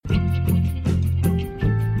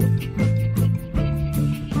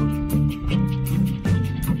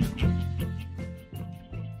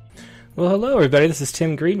Well, hello, everybody. This is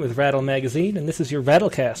Tim Green with Rattle Magazine, and this is your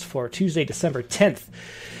Rattlecast for Tuesday, December 10th.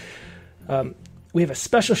 We have a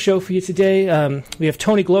special show for you today. We have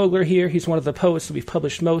Tony Glogler here. He's one of the poets that we've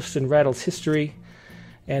published most in Rattle's history.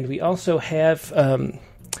 And we also have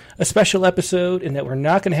a special episode in that we're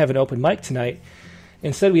not going to have an open mic tonight.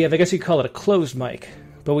 Instead, we have, I guess you'd call it a closed mic.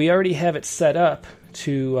 But we already have it set up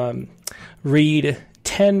to read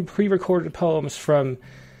 10 pre-recorded poems from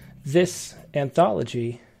this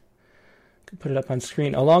anthology. Put it up on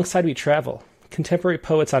screen. Alongside We Travel, Contemporary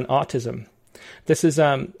Poets on Autism. This is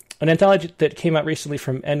an anthology that came out recently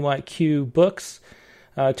from NYQ Books.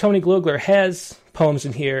 Tony Glogler has poems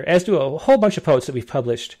in here, as do a whole bunch of poets that we've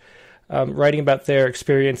published, writing about their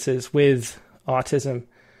experiences with autism.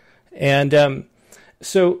 And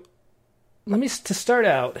so, to start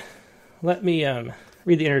out, let me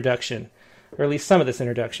read the introduction, or at least some of this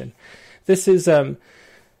introduction. This is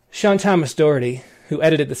Sean Thomas Doherty, who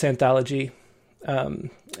edited this anthology. And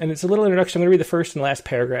it's a little introduction. I'm going to read the first and last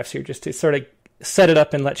paragraphs here just to sort of set it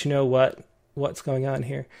up and let you know what's going on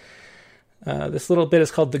here. This little bit is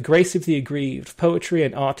called The Grace of the Aggrieved, Poetry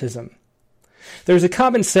and Autism. There's a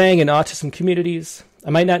common saying in autism communities, I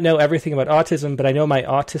might not know everything about autism, but I know my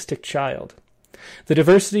autistic child. The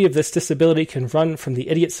diversity of this disability can run from the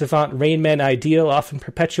idiot savant Rain Man ideal often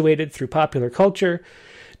perpetuated through popular culture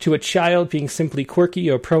to a child being simply quirky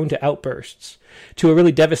or prone to outbursts, to a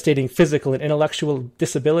really devastating physical and intellectual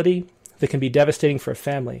disability that can be devastating for a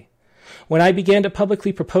family. When I began to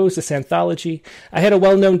publicly propose this anthology, I had a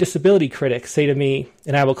well-known disability critic say to me,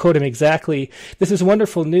 and I will quote him exactly, "This is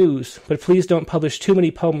wonderful news, but please don't publish too many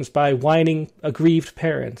poems by whining, aggrieved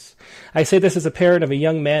parents. I say this as a parent of a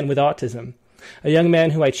young man with autism, a young man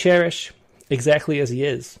who I cherish exactly as he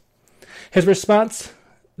is." His response,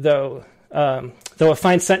 though a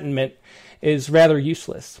fine sentiment, is rather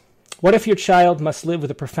useless. What if your child must live with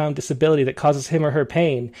a profound disability that causes him or her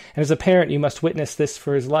pain, and as a parent you must witness this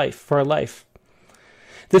for a life?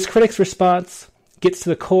 This critic's response gets to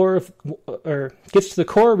the core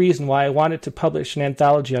reason why I wanted to publish an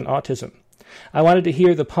anthology on autism. I wanted to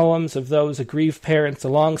hear the poems of those aggrieved parents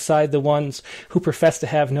alongside the ones who profess to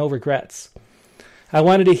have no regrets. I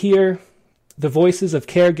wanted to hear the voices of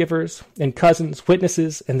caregivers and cousins,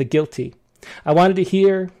 witnesses, and the guilty. I wanted to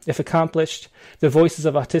hear, if accomplished, the voices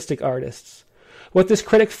of autistic artists. What this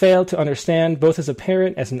critic failed to understand, both as a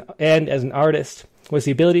parent and as an artist, was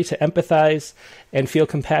the ability to empathize and feel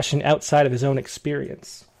compassion outside of his own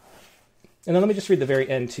experience. And then let me just read the very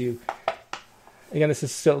end to you. Again, this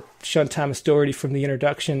is still Sean Thomas Doherty from the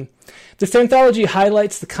introduction. This anthology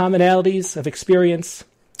highlights the commonalities of experience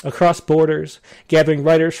across borders, gathering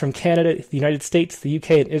writers from Canada, the United States, the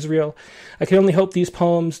UK, and Israel. I can only hope these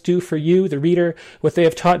poems do for you, the reader, what they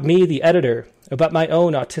have taught me, the editor, about my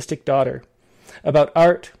own autistic daughter, about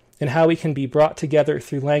art and how we can be brought together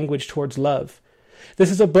through language towards love. This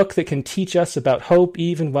is a book that can teach us about hope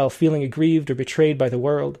even while feeling aggrieved or betrayed by the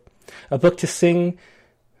world, a book to sing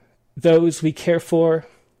those we care for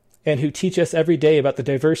and who teach us every day about the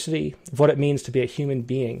diversity of what it means to be a human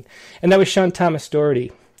being. And that was Sean Thomas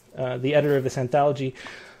Doherty, the editor of this anthology,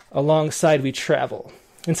 alongside We Travel.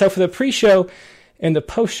 And so for the pre-show and the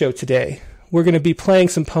post-show today, we're going to be playing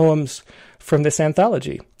some poems from this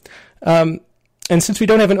anthology. And since we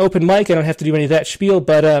don't have an open mic, I don't have to do any of that spiel,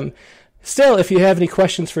 but still, if you have any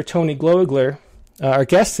questions for Tony Glogler, our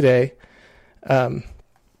guest today, go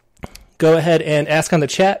ahead and ask on the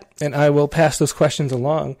chat, and I will pass those questions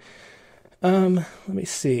along. Let me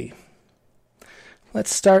see.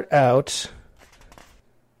 Let's start out.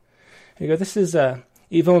 Here you go. This is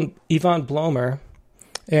Yvonne Blomer,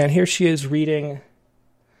 and here she is reading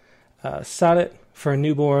Sonnet for a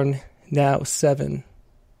Newborn, Now 7.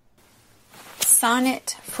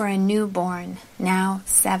 Sonnet for a Newborn, Now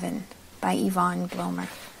 7, by Yvonne Blomer.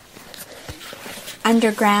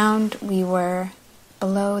 Underground we were,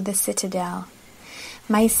 below the citadel,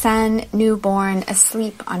 my son newborn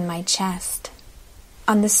asleep on my chest.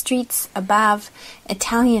 On the streets above,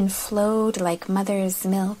 Italian flowed like mother's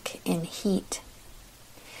milk in heat.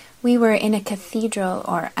 We were in a cathedral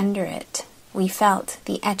or under it. We felt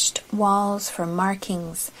the etched walls for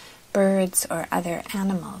markings, birds or other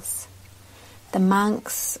animals. The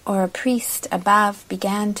monks or a priest above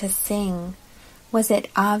began to sing. Was it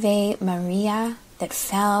Ave Maria that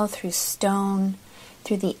fell through stone,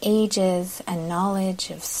 through the ages and knowledge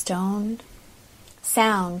of stone?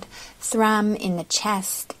 Sound, thrum in the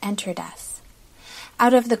chest entered us.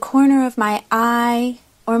 Out of the corner of my eye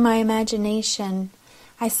or my imagination,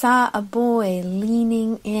 I saw a boy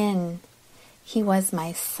leaning in. He was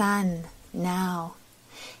my son now.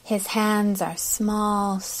 His hands are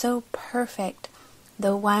small, so perfect,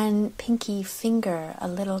 the one pinky finger a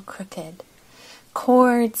little crooked.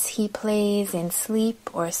 Chords he plays in sleep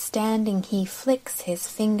or standing, he flicks his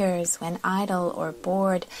fingers when idle or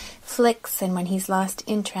bored, flicks, and when he's lost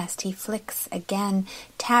interest he flicks again,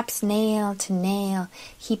 taps nail to nail,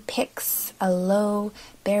 he picks a low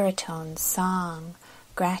baritone song,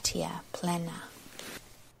 gratia plena.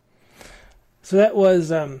 So that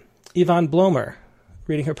was Yvonne Blomer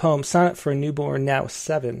reading her poem Sonnet for a Newborn Now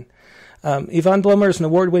 7. Yvonne Blomer is an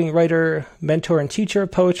award-winning writer, mentor, and teacher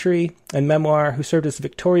of poetry and memoir who served as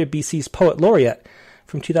Victoria, BC's Poet Laureate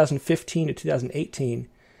from 2015 to 2018.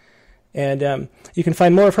 And you can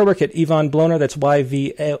find more of her work at Yvonne Blomer, that's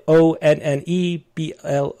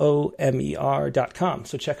YVONNEBLOMER.com.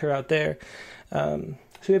 So check her out there. So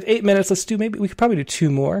we have 8 minutes. We could probably do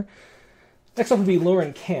 2 more. Next up will be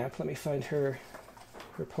Lauren Camp. Let me find her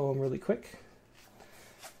poem really quick.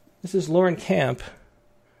 This is Lauren Camp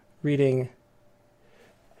reading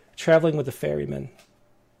Traveling with the Ferryman.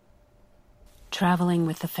 Traveling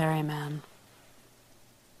with the Ferryman.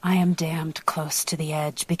 I am damned close to the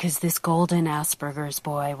edge because this golden Asperger's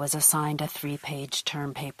boy was assigned a 3-page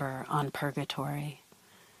term paper on purgatory.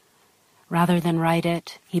 Rather than write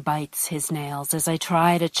it, he bites his nails as I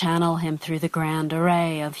try to channel him through the grand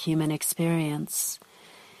array of human experience.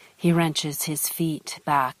 He wrenches his feet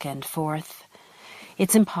back and forth.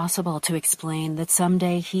 It's impossible to explain that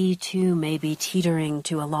someday he, too, may be teetering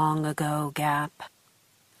to a long-ago gap.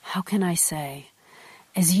 How can I say?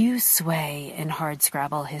 As you sway in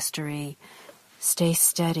hardscrabble history, stay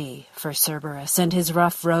steady for Cerberus and his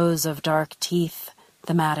rough rows of dark teeth,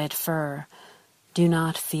 the matted fur. Do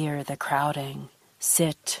not fear the crowding.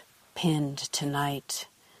 Sit, pinned tonight.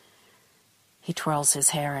 He twirls his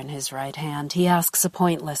hair in his right hand. He asks a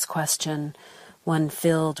pointless question, one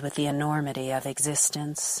filled with the enormity of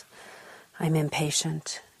existence. I'm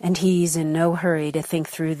impatient, and he's in no hurry to think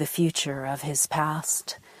through the future of his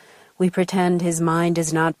past. We pretend his mind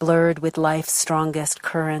is not blurred with life's strongest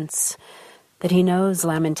currents, that he knows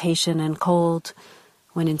lamentation and cold,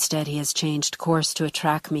 when instead he has changed course to a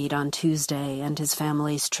track meet on Tuesday and his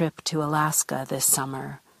family's trip to Alaska this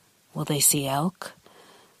summer. Will they see elk?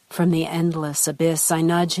 From the endless abyss, I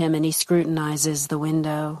nudge him and he scrutinizes the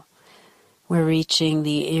window. We're reaching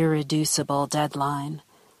the irreducible deadline.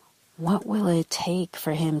 What will it take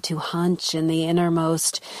for him to hunch in the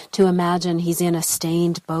innermost, to imagine he's in a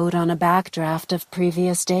stained boat on a backdraft of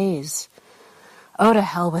previous days? Oh, to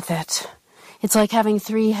hell with it. It's like having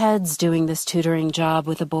 3 heads doing this tutoring job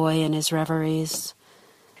with a boy in his reveries.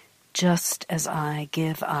 Just as I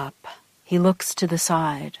give up, he looks to the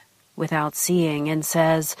side, without seeing, and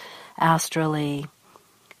says, astrally,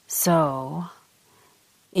 so,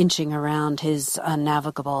 inching around his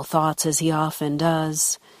unnavigable thoughts as he often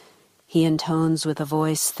does, he intones with a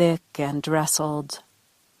voice thick and wrestled,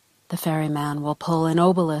 the ferryman will pull an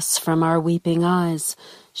obelisk from our weeping eyes,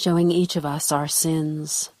 showing each of us our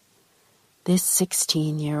sins. This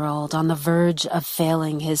 16-year-old, on the verge of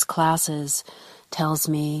failing his classes, tells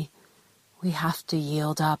me we have to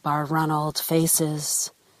yield up our run-old faces.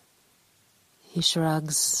 He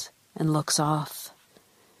shrugs and looks off.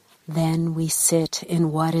 Then we sit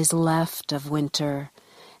in what is left of winter,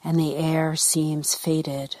 and the air seems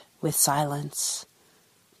faded with silence.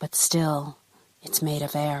 But still, it's made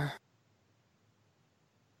of air.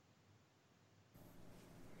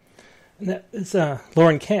 And that is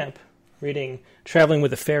Lauren Camp reading Traveling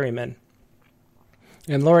with the Ferryman.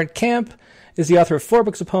 And Lauren Camp is the author of 4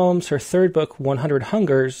 books of poems. Her 3rd book, 100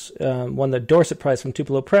 Hungers, won the Dorset Prize from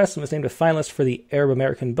Tupelo Press and was named a finalist for the Arab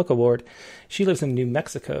American Book Award. She lives in New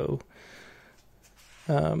Mexico.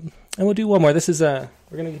 And we'll do one more. This is we're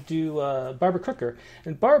going to do Barbara Crooker.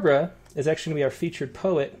 And Barbara is actually going to be our featured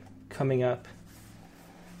poet coming up.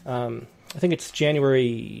 I think it's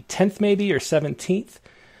January 10th maybe or 17th.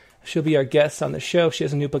 She'll be our guest on the show. She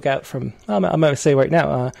has a new book out from, I'm going to say right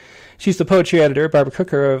now, she's the poetry editor, Barbara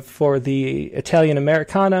Crooker, for the Italian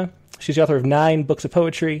Americana. She's the author of 9 books of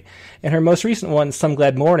poetry, and her most recent one, Some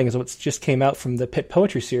Glad Morning, is what just came out from the Pitt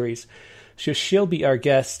Poetry Series. So she'll be our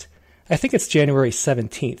guest. I think it's January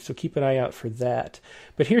 17th, so keep an eye out for that.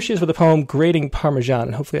 But here she is with the poem Grating Parmesan,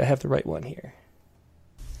 and hopefully I have the right one here.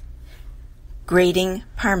 Grating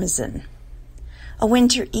Parmesan. A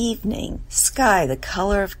winter evening, sky the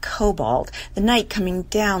color of cobalt, the night coming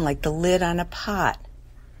down like the lid on a pot.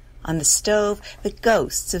 On the stove, the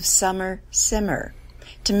ghosts of summer simmer.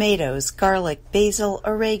 Tomatoes, garlic, basil,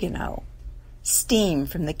 oregano. Steam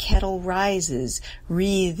from the kettle rises,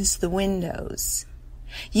 wreathes the windows.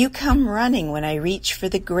 You come running when I reach for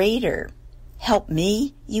the grater. Help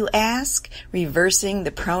me, you ask, reversing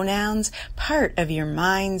the pronouns, part of your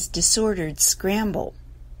mind's disordered scramble.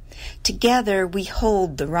 Together we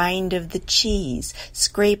hold the rind of the cheese,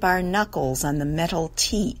 scrape our knuckles on the metal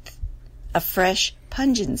teeth. A fresh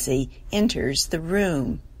pungency enters the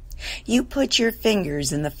room. You put your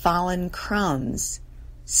fingers in the fallen crumbs.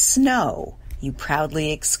 Snow, you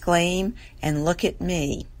proudly exclaim, and look at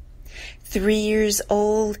me. 3 years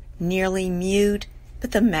old, nearly mute,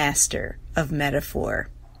 but the master of metaphor.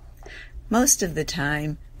 Most of the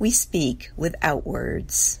time, we speak without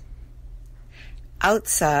words.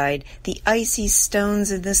 Outside, the icy stones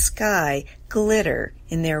in the sky glitter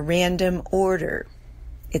in their random order.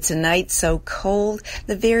 It's a night so cold,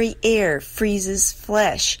 the very air freezes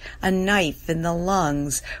flesh, a knife in the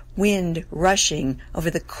lungs, wind rushing over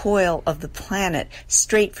the coil of the planet,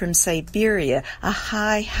 straight from Siberia, a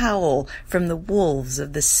high howl from the wolves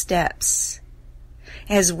of the steppes.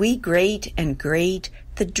 As we grate and grate,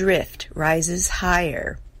 the drift rises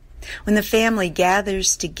higher. When the family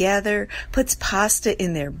gathers together, puts pasta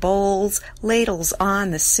in their bowls, ladles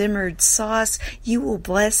on the simmered sauce, you will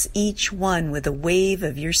bless each one with a wave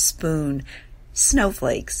of your spoon,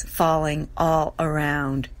 snowflakes falling all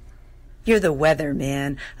around. You're the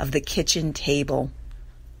weatherman of the kitchen table.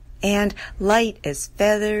 And, light as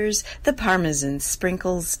feathers, the Parmesan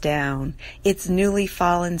sprinkles down, its newly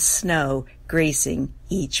fallen snow gracing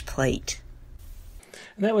each plate.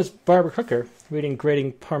 And that was Barbara Crooker reading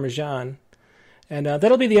Grating Parmesan. And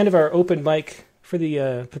that'll be the end of our open mic for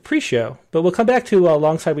the pre-show. But we'll come back to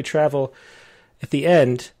Alongside We Travel at the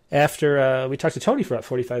end after we talk to Tony for about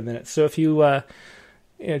 45 minutes. So if you,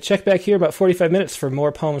 check back here about 45 minutes for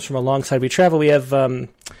more poems from Alongside We Travel. We have, how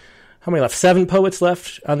many left? 7 poets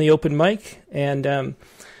left on the open mic. And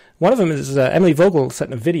one of them is Emily Vogel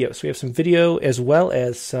sent a video. So we have some video as well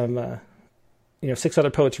as some, 6 other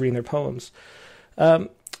poets reading their poems.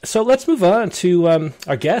 So let's move on to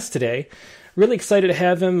our guest today. Really excited to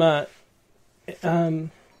have him. But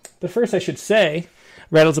first I should say,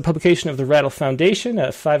 Rattle is a publication of the Rattle Foundation, a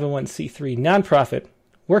 501c3 nonprofit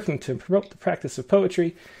working to promote the practice of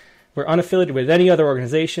poetry. We're unaffiliated with any other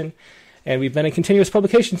organization, and we've been in continuous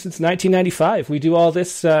publication since 1995. We do all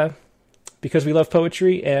this because we love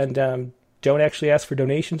poetry and don't actually ask for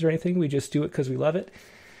donations or anything. We just do it because we love it.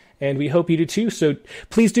 And we hope you do too. So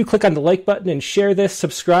please do click on the like button and share this,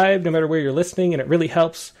 subscribe no matter where you're listening, and it really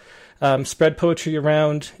helps spread poetry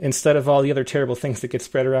around instead of all the other terrible things that get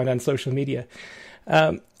spread around on social media.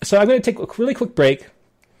 So I'm going to take a really quick break,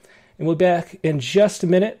 and we'll be back in just a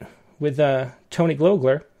minute with Tony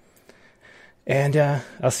Glogler. And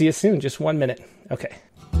I'll see you soon. Just 1 minute. Okay.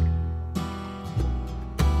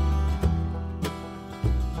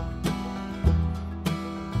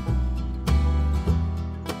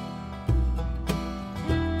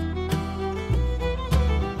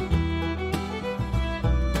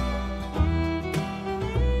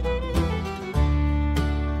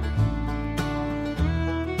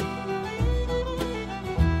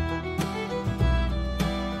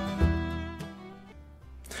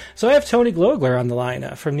 So I have Tony Glogler on the line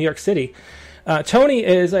from New York City. Tony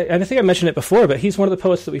is, I think I mentioned it before, but he's one of the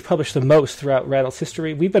poets that we've published the most throughout Rattle's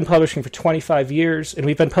history. We've been publishing for 25 years, and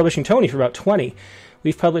we've been publishing Tony for about 20.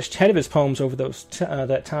 We've published 10 of his poems over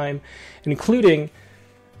that time, including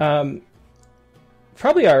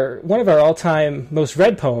probably one of our all-time most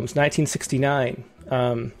read poems, 1969.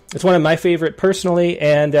 It's one of my favorite personally,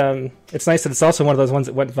 and it's nice that it's also one of those ones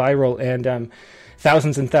that went viral, and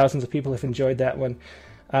thousands and thousands of people have enjoyed that one.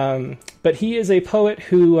 But he is a poet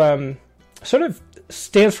who sort of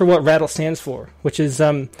stands for what Rattle stands for, which is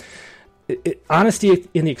honesty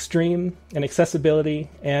in the extreme and accessibility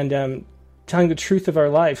and telling the truth of our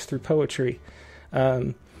lives through poetry.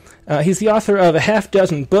 He's the author of a half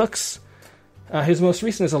dozen books. His most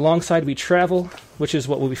recent is Alongside We Travel, which is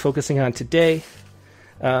what we'll be focusing on today.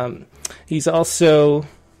 He's also,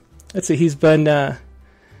 he's been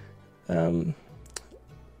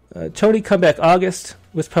Tony Comeback August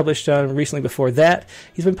was published recently before that.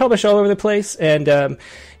 He's been published all over the place, and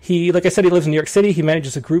he, like I said, he lives in New York City. He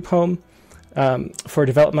manages a group home for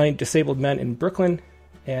developmentally disabled men in Brooklyn,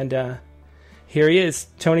 and here he is,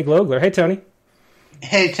 Tony Glogler. Hey, Tony.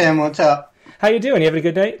 Hey, Tim. What's up? How you doing? You having a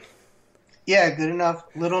good night? Yeah, good enough.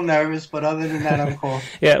 A little nervous, but other than that, I'm cool.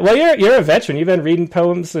 Yeah, well, you're a veteran. You've been reading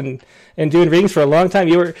poems and doing readings for a long time.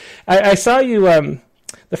 I saw you.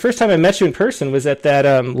 The first time I met you in person was at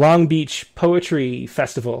that Long Beach Poetry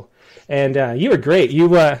Festival, and you were great. It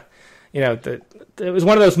was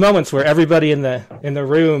one of those moments where everybody in the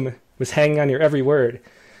room was hanging on your every word.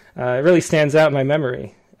 It really stands out in my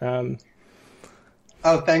memory. Oh,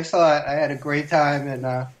 thanks a lot. I had a great time, and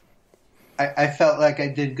I I felt like I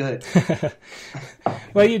did good.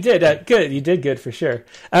 Well, you did good. You did good for sure.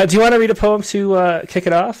 Do you want to read a poem to kick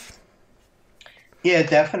it off? Yeah,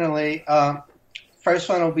 definitely. First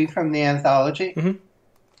one will be from the anthology. Mm-hmm.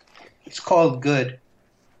 It's called Good.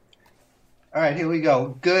 All right, here we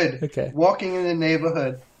go. Good. Okay. Walking in the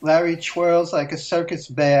neighborhood, Larry twirls like a circus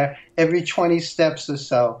bear every 20 steps or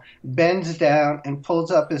so, bends down and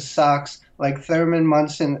pulls up his socks like Thurman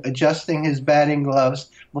Munson adjusting his batting gloves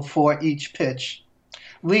before each pitch.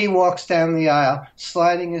 Lee walks down the aisle,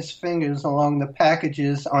 sliding his fingers along the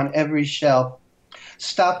packages on every shelf,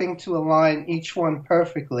 stopping to align each one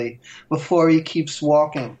perfectly before he keeps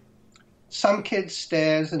walking. Some kid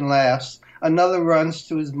stares and laughs. Another runs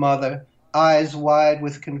to his mother, eyes wide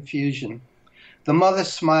with confusion. The mother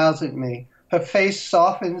smiles at me. Her face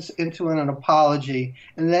softens into an apology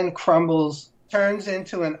and then turns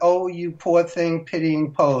into an "oh, you poor thing"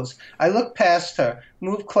 pitying pose. I look past her,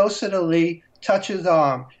 move closer to Lee, touch his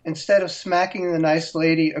arm, instead of smacking the nice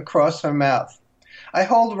lady across her mouth. I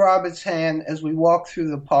hold Robert's hand as we walk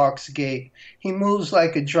through the park's gate. He moves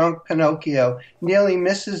like a drunk Pinocchio, nearly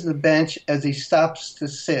misses the bench as he stops to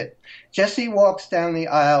sit. Jesse walks down the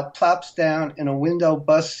aisle, plops down in a window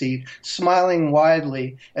bus seat, smiling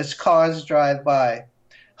widely as cars drive by,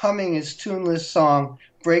 humming his tuneless song,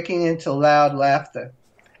 breaking into loud laughter.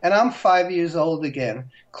 And I'm 5 years old again,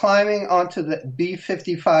 climbing onto the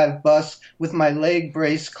B-55 bus with my leg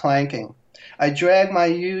brace clanking. I drag my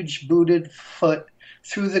huge booted foot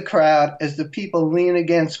through the crowd as the people lean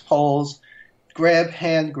against poles, grab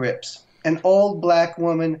hand grips. An old black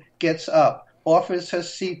woman gets up, offers her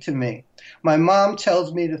seat to me. My mom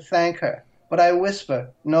tells me to thank her, but I whisper,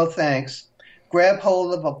 no thanks. Grab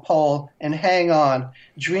hold of a pole and hang on,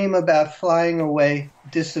 dream about flying away,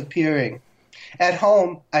 disappearing. At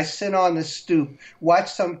home, I sit on the stoop,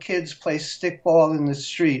 watch some kids play stickball in the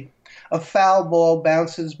street. A foul ball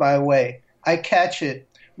bounces my way. I catch it,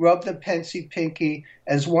 rub the pensy pinky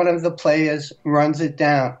as one of the players runs it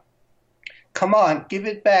down. Come on, give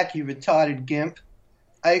it back, you retarded gimp.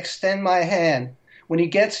 I extend my hand. When he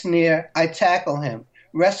gets near, I tackle him,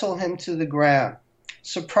 wrestle him to the ground.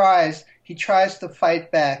 Surprised, he tries to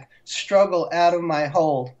fight back, struggle out of my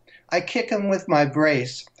hold. I kick him with my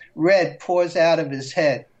brace. Red pours out of his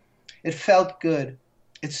head. It felt good.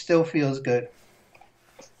 It still feels good.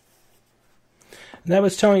 And that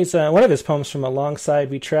was Tony's one of his poems from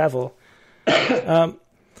Alongside We Travel. Tony,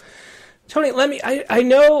 I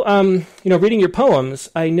know, reading your poems,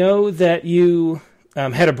 I know that you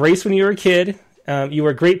had a brace when you were a kid. You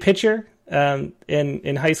were a great pitcher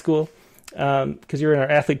in high school because you were in our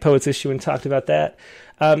Athlete Poets issue and talked about that.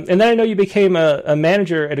 And then I know you became a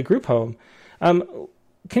manager at a group home.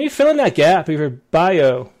 Can you fill in that gap of your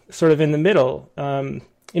bio, sort of in the middle?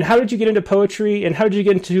 How did you get into poetry, and how did you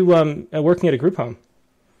get into working at a group home?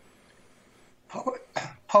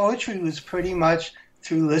 Poetry was pretty much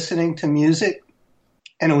through listening to music,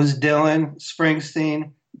 and it was Dylan,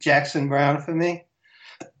 Springsteen, Jackson Browne for me.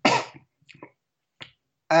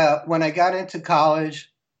 When I got into college,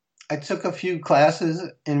 I took a few classes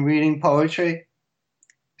in reading poetry,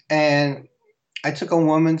 and I took a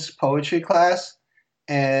woman's poetry class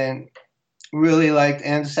and really liked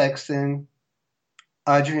Anne Sexton,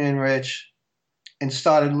 Adrienne Rich, and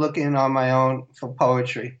started looking on my own for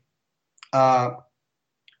poetry.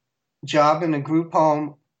 Job in a group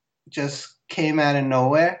home just came out of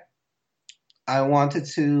nowhere. I wanted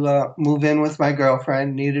to move in with my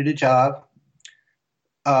girlfriend, needed a job.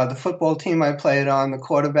 The football team I played on, the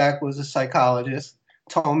quarterback was a psychologist,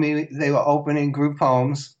 told me they were opening group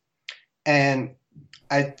homes, and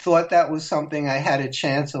I thought that was something I had a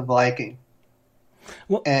chance of liking.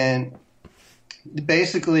 Well, and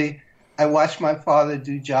basically, I watched my father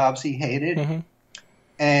do jobs he hated, mm-hmm.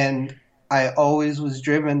 and I always was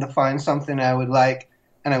driven to find something I would like,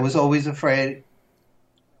 and I was always afraid,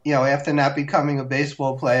 after not becoming a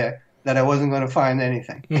baseball player, that I wasn't going to find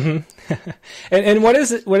anything. Mm-hmm. and what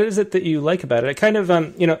is it that you like about it? I kind of,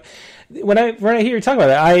 when I hear you talk about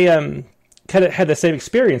it, I kind of had the same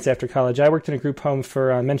experience after college. I worked in a group home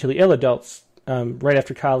for mentally ill adults right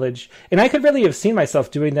after college, and I could really have seen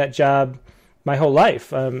myself doing that job my whole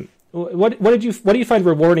life. What do you find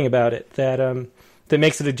rewarding about it that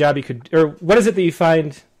makes it a job you could, or what is it that you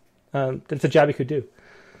find that's a job you could do?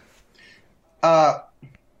 I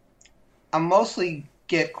mostly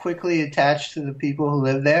get quickly attached to the people who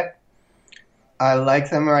live there. I like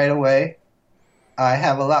them right away. I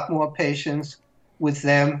have a lot more patience with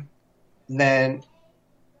them than,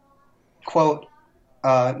 quote,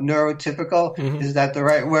 neurotypical. Mm-hmm. Is that the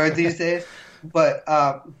right word these days? But,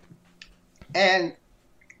 and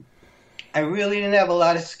I really didn't have a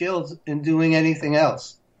lot of skills in doing anything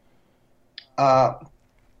else.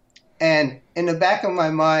 And in the back of my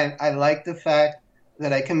mind, I like the fact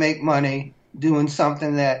that I can make money doing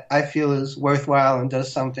something that I feel is worthwhile and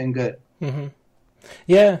does something good. Mm-hmm.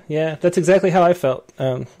 Yeah, that's exactly how I felt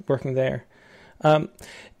working there. Do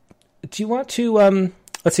you want to?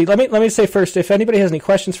 Let's see. Let me say first, if anybody has any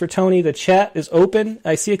questions for Tony, the chat is open.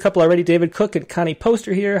 I see a couple already. David Cook and Connie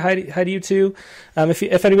Poster here. Hi to you too.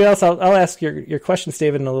 If anybody else, I'll ask your questions,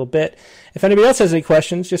 David, in a little bit. If anybody else has any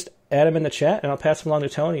questions, just add them in the chat, and I'll pass them along to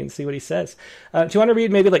Tony and see what he says. Do you want to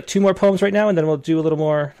read maybe like 2 more poems right now, and then we'll do a little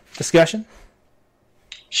more discussion?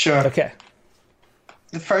 Sure. Okay.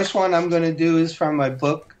 The first one I'm going to do is from my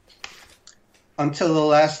book, Until the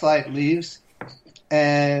Last Light Leaves,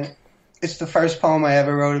 and it's the first poem I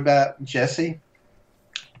ever wrote about Jesse.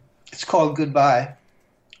 It's called Goodbye.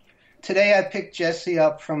 Today I picked Jesse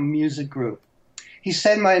up from a music group. He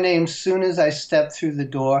said my name soon as I stepped through the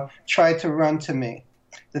door, tried to run to me.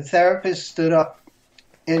 The therapist stood up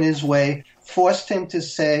in his way, forced him to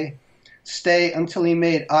stay until he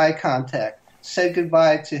made eye contact, said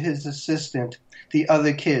goodbye to his assistant, the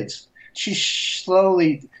other kids. She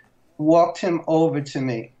slowly walked him over to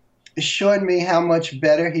me, assured me how much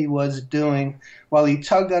better he was doing while he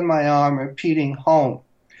tugged on my arm, repeating home,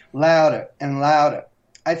 louder and louder.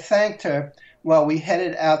 I thanked her while we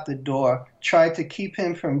headed out the door, tried to keep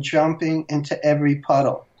him from jumping into every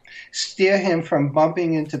puddle, steer him from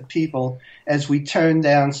bumping into people as we turned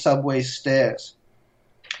down subway stairs.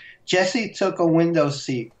 Jesse took a window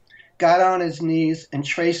seat, got on his knees, and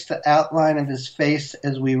traced the outline of his face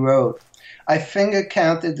as we rode. I finger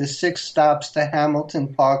counted the 6 stops to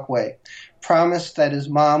Hamilton Parkway, promised that his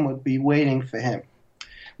mom would be waiting for him.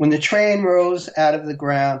 When the train rose out of the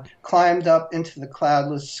ground, climbed up into the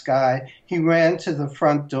cloudless sky, he ran to the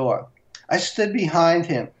front door. I stood behind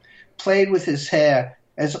him, played with his hair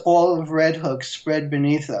as all of Red Hook spread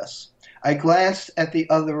beneath us. I glanced at the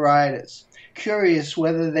other riders, curious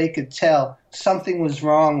whether they could tell something was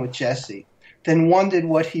wrong with Jesse, then wondered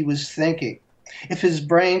what he was thinking. If his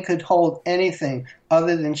brain could hold anything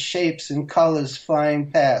other than shapes and colors flying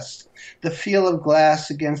past, the feel of glass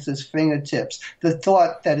against his fingertips, the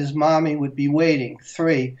thought that his mommy would be waiting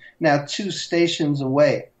 3, now 2 stations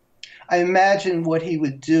away. I imagined what he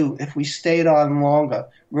would do if we stayed on longer,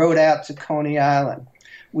 rode out to Coney Island.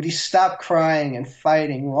 Would he stop crying and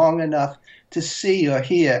fighting long enough to see or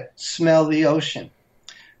hear, smell the ocean?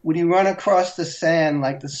 Would he run across the sand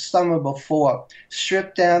like the summer before,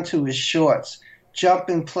 strip down to his shorts, jump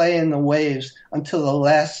and play in the waves until the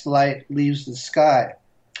last light leaves the sky?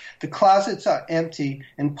 The closets are empty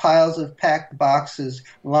and piles of packed boxes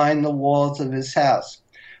line the walls of his house.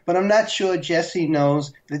 But I'm not sure Jesse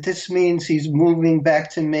knows that this means he's moving back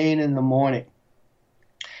to Maine in the morning.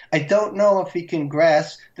 I don't know if he can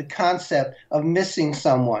grasp the concept of missing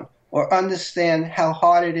someone or understand how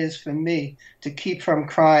hard it is for me to keep from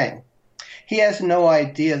crying. He has no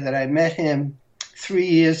idea that I met him 3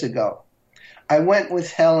 years ago. I went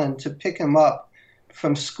with Helen to pick him up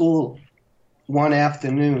from school one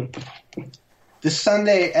afternoon. The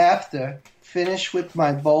Sunday after, finished with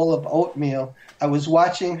my bowl of oatmeal, I was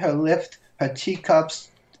watching her lift her teacup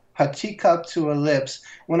to her lips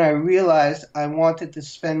when I realized I wanted to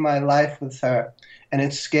spend my life with her, and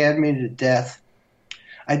it scared me to death.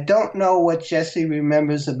 I don't know what Jesse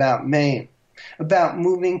remembers about Maine, about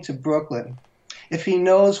moving to Brooklyn, if he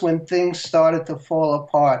knows when things started to fall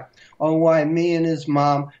apart, or why me and his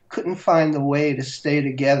mom couldn't find a way to stay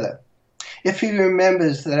together. If he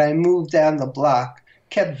remembers that I moved down the block,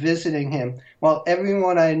 kept visiting him, while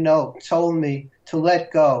everyone I know told me to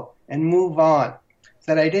let go and move on,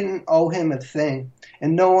 that I didn't owe him a thing,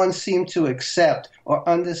 and no one seemed to accept or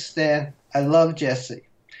understand I love Jesse,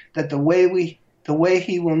 that the way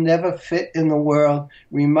he will never fit in the world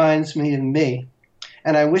reminds me of me.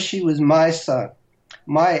 And I wish he was my son,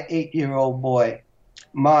 my 8-year-old boy,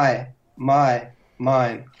 mine.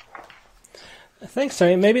 Thanks,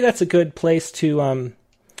 Tony. Maybe that's a good place to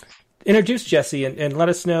introduce Jesse and let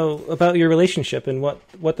us know about your relationship and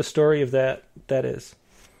what the story of that is.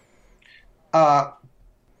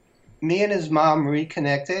 Me and his mom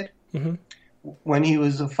reconnected when he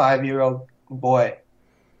was a 5-year-old boy.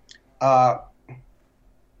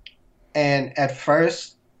 And at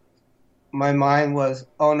first, my mind was,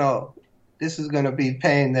 oh no, this is going to be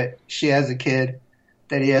pain that she has a kid,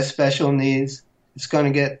 that he has special needs. It's going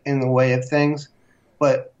to get in the way of things.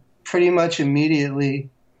 But pretty much immediately,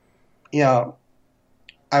 I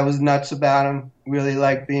was nuts about him, really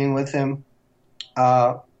liked being with him.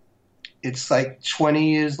 It's like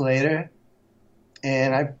 20 years later,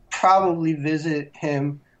 and I probably visit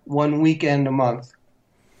him one weekend a month.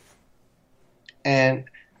 And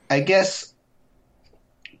I guess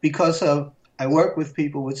because I work with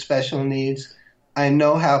people with special needs, I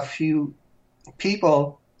know how few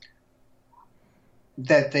people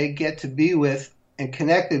that they get to be with and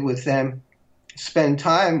connected with them, spend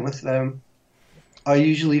time with them, are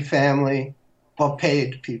usually family or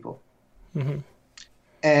paid people. Mm-hmm.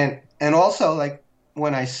 And also, like,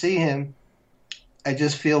 when I see him, I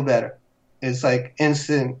just feel better. It's like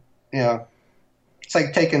instant, it's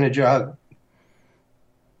like taking a drug.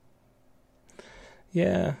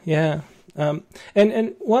 Yeah.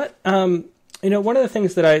 And what, one of the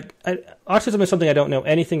things that autism is something I don't know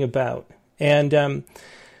anything about. And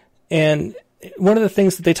one of the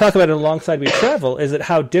things that they talk about alongside We Travel is that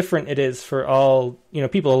how different it is for all,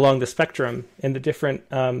 people along the spectrum and the different,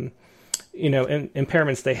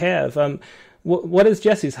 impairments they have. What is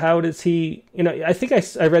Jesse's? How does he, I think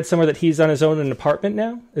I read somewhere that he's on his own in an apartment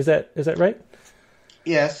now. Is that right?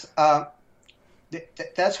 Yes.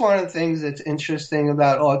 That's one of the things that's interesting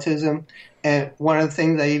about autism, and one of the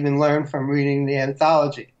things I even learned from reading the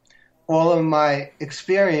anthology. All of my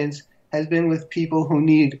experience has been with people who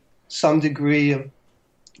need some degree of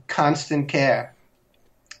constant care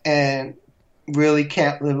and really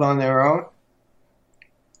can't live on their own.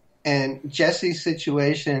 And Jesse's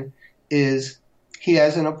situation is he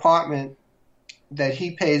has an apartment that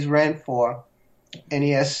he pays rent for, and he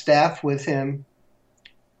has staff with him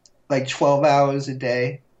like 12 hours a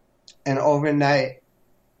day, and overnight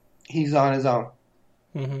he's on his own.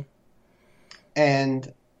 Mm-hmm.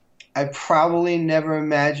 And I probably never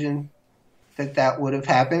imagined that would have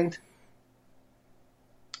happened.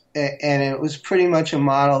 And it was pretty much a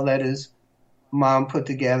model that his mom put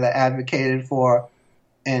together, advocated for,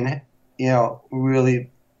 and,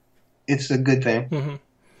 really, it's a good thing. Mm-hmm.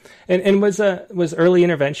 And was early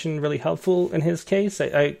intervention really helpful in his case?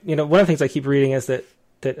 I one of the things I keep reading is that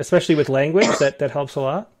especially with language, that helps a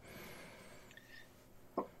lot.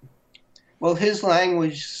 Well, his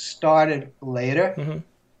language started later, mm-hmm.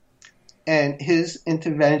 and his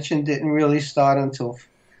intervention didn't really start until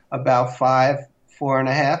about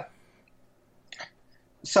 4.5.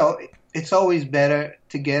 So it's always better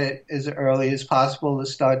to get it as early as possible to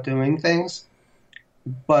start doing things.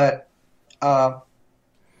 But, there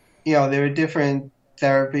are different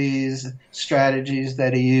therapies, strategies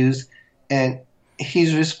that he used, and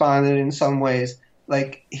he's responded in some ways.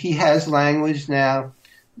 Like, he has language now,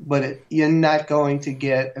 but you're not going to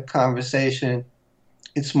get a conversation.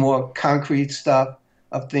 It's more concrete stuff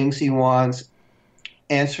of things he wants,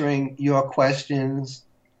 answering your questions,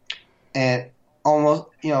 and almost,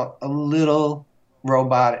 a little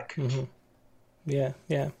robotic. Mm-hmm. Yeah.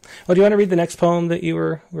 Well, do you want to read the next poem that you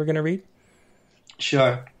were going to read?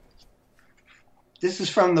 Sure. This is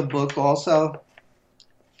from the book also,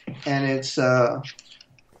 and it's a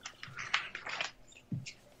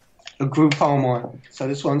group poem one. So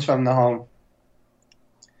this one's from the home.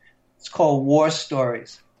 It's called War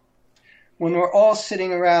Stories. When we're all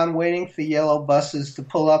sitting around waiting for yellow buses to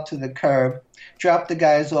pull up to the curb, drop the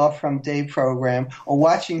guys off from day program, or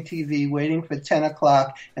watching TV waiting for 10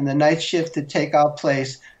 o'clock and the night shift to take our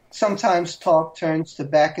place, sometimes talk turns to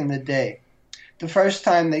back in the day. The first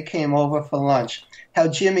time they came over for lunch, how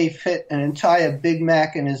Jimmy fit an entire Big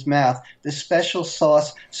Mac in his mouth, the special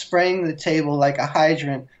sauce spraying the table like a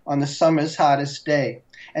hydrant on the summer's hottest day,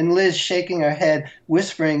 and Liz shaking her head,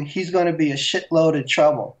 whispering he's going to be a shitload of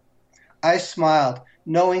trouble. I smiled,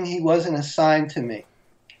 knowing he wasn't assigned to me.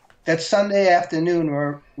 That Sunday afternoon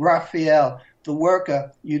where Raphael, the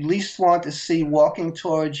worker you'd least want to see walking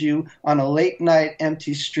towards you on a late-night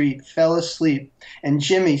empty street, fell asleep, and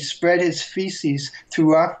Jimmy spread his feces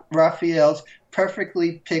through Raphael's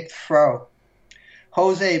perfectly picked fro.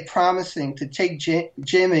 Jose promising to take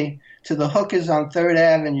Jimmy to the hookers on 3rd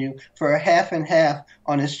Avenue for a half and half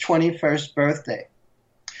on his 21st birthday.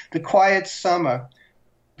 The quiet summer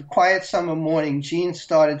morning, Jean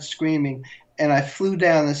started screaming, and I flew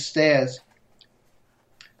down the stairs.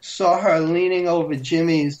 Saw her leaning over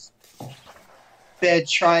Jimmy's bed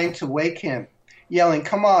trying to wake him, yelling,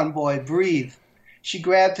 "Come on, boy, breathe." She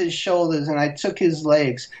grabbed his shoulders and I took his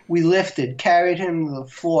legs. We lifted, carried him to the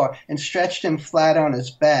floor, and stretched him flat on his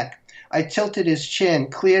back. I tilted his chin,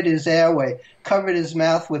 cleared his airway, covered his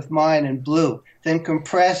mouth with mine and blew, then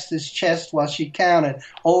compressed his chest while she counted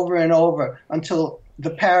over and over until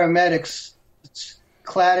the paramedics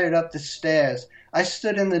clattered up the stairs. I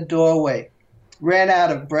stood in the doorway, ran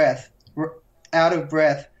out of breath,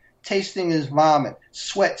 tasting his vomit,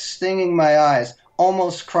 sweat stinging my eyes,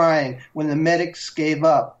 almost crying when the medics gave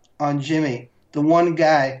up on Jimmy, the one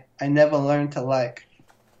guy I never learned to like.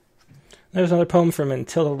 There's another poem from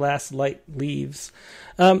Until the Last Light Leaves.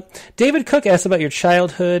 David Cook asked about your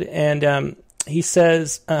childhood, and he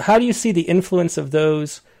says, how do you see the influence of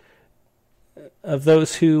those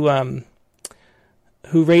who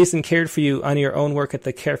raised and cared for you on your own work at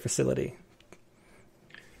the care facility?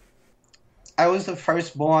 I was the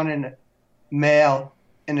firstborn male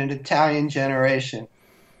in an Italian generation,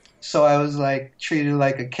 so I was treated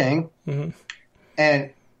like a king. Mm-hmm.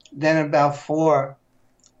 And then about 4,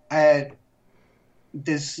 I had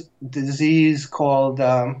this disease called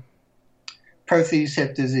Perthes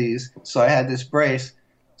hip disease. So I had this brace.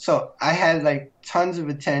 So I had tons of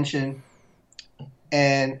attention,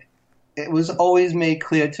 and it was always made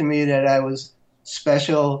clear to me that I was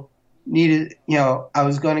special, needed, I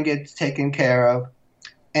was going to get taken care of.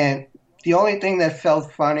 And the only thing that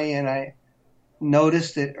felt funny, and I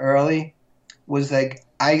noticed it early, was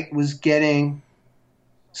I was getting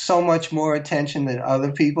so much more attention than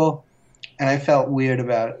other people, and I felt weird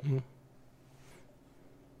about it.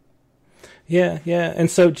 Yeah. And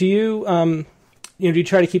so do you, do you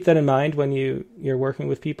try to keep that in mind when you're working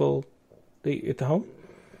with people at the home?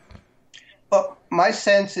 Well, my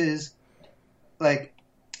sense is, I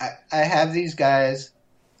have these guys,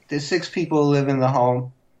 there's 6 people who live in the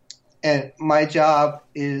home, and my job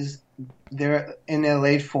is they're in their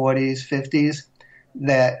late 40s, 50s,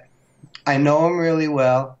 that I know them really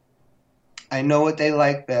well. I know what they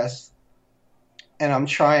like best, and I'm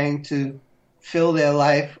trying to fill their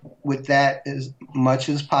life with that as much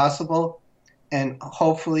as possible, and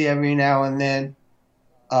hopefully every now and then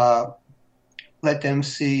let them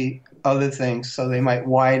see other things so they might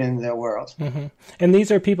widen their world. Mm-hmm. And these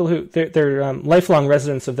are people who they're lifelong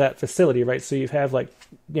residents of that facility, right? So you have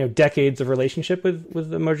decades of relationship with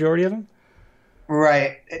the majority of them?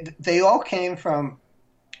 Right. They all came from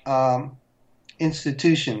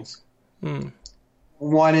institutions.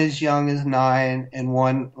 One as young as 9 and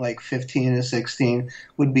one 15 or 16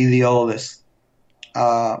 would be the oldest.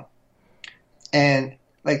 And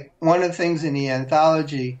one of the things in the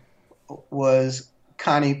anthology was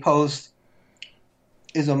Connie Post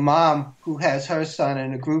is a mom who has her son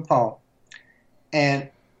in a group home. And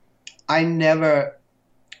I never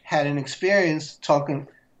had an experience talking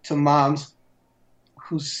to moms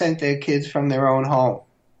who sent their kids from their own home.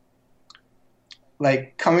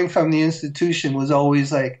 Coming from the institution was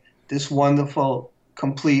always this wonderful,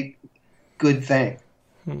 complete, good thing.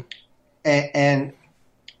 And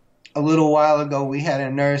a little while ago, we had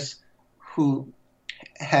a nurse who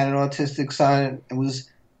had an autistic son and was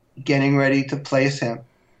getting ready to place him.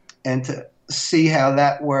 And to see how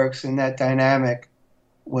that works and that dynamic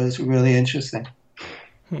was really interesting.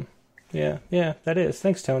 Yeah, that is.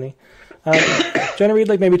 Thanks, Tony. Do you want to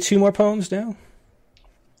read maybe 2 more poems now?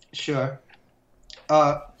 Sure.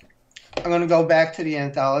 I'm going to go back to the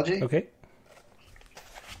anthology. Okay.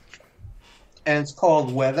 And it's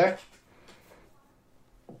called Weather.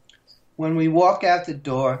 When we walk out the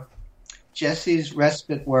door, Jesse's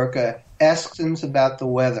respite worker asks him about the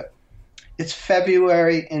weather. It's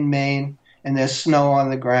February in Maine, and there's snow on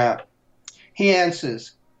the ground. He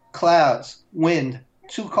answers, clouds, wind,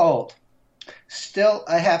 too cold. Still,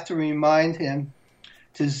 I have to remind him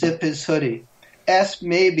to zip his hoodie. Ask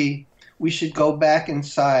maybe we should go back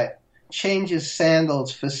inside, change his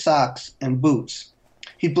sandals for socks and boots.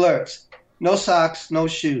 He blurts, no socks, no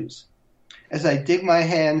shoes. As I dig my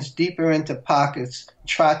hands deeper into pockets,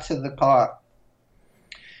 trot to the car.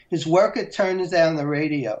 His worker turns down the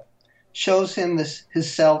radio, shows him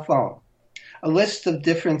his cell phone. A list of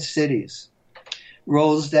different cities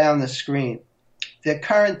rolls down the screen. Their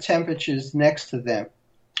current temperatures next to them.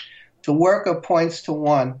 The worker points to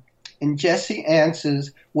one, and Jesse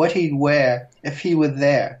answers what he'd wear if he were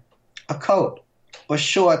there. A coat, or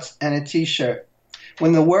shorts and a t-shirt.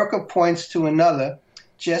 When the worker points to another,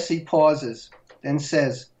 Jesse pauses, then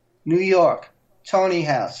says, New York, Tony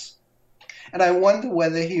House. And I wonder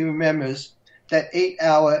whether he remembers that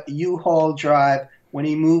 8-hour U-Haul drive when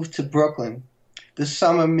he moved to Brooklyn, the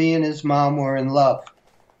summer me and his mom were in love.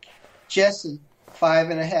 Jesse,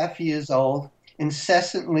 5.5 years old,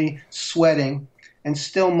 incessantly sweating and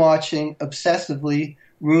still marching obsessively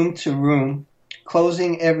room to room,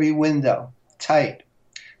 closing every window, tight,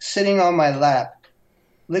 sitting on my lap,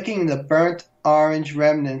 licking the burnt orange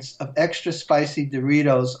remnants of extra spicy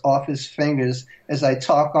Doritos off his fingers as I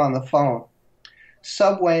talk on the phone,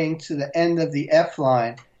 subwaying to the end of the F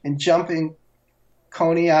line and jumping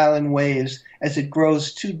Coney Island waves as it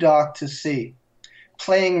grows too dark to see,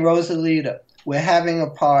 playing Rosalita, We're Having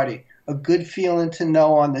a Party, A Good Feeling to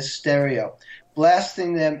Know on the stereo,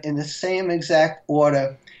 blasting them in the same exact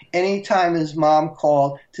order Anytime his mom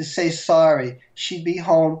called to say sorry, she'd be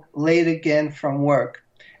home late again from work.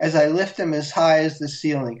 As I lift him as high as the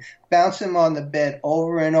ceiling, bounce him on the bed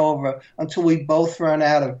over and over until we both run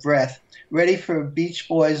out of breath, ready for a Beach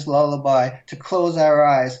Boys lullaby to close our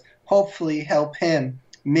eyes, hopefully help him,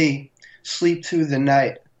 me, sleep through the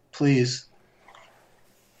night, please.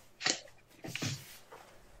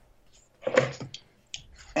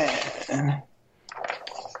 And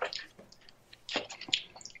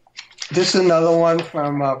this is another one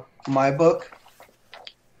from my book,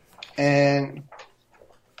 and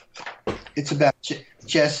it's about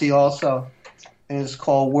Jesse also, and it's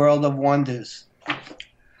called World of Wonders.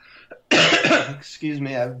 Excuse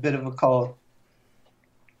me, I have a bit of a cold.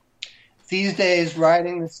 These days,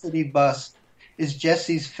 riding the city bus is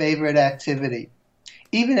Jesse's favorite activity.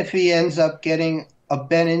 Even if he ends up getting a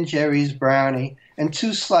Ben & Jerry's brownie and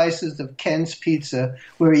 2 slices of Ken's pizza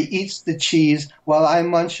where he eats the cheese while I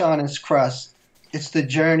munch on his crust, it's the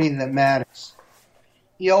journey that matters.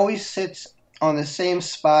 He always sits on the same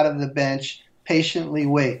spot of the bench, patiently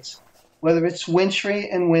waits. Whether it's wintry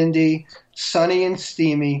and windy, sunny and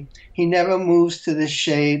steamy, he never moves to the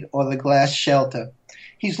shade or the glass shelter.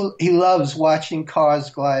 He loves watching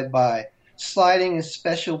cars glide by, sliding his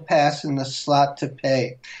special pass in the slot to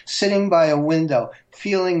pay, sitting by a window,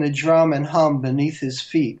 feeling the drum and hum beneath his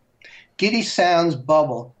feet. Giddy sounds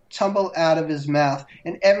bubble, tumble out of his mouth,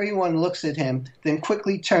 and everyone looks at him, then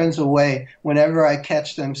quickly turns away whenever I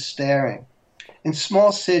catch them staring. In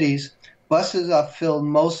small cities, buses are filled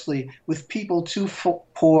mostly with people too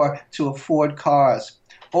poor to afford cars,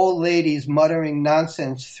 old ladies muttering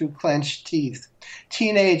nonsense through clenched teeth,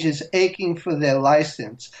 teenagers aching for their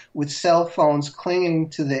license with cell phones clinging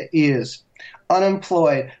to their ears,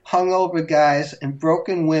 unemployed, hungover guys, and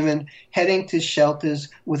broken women heading to shelters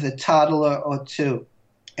with a toddler or 2,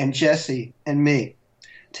 and Jesse and me.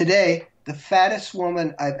 Today, the fattest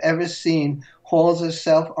woman I've ever seen hauls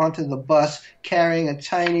herself onto the bus carrying a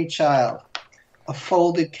tiny child, a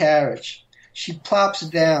folded carriage. She plops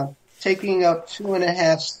down, taking up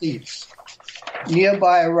 2.5 seats.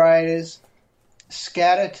 Nearby riders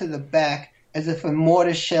scatter to the back as if a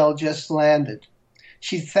mortar shell just landed.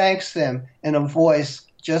 She thanks them in a voice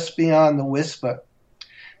just beyond the whisper.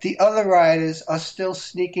 The other riders are still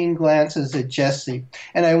sneaking glances at Jesse,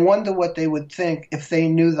 and I wonder what they would think if they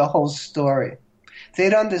knew the whole story.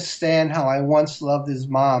 They'd understand how I once loved his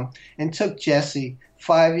mom and took Jesse,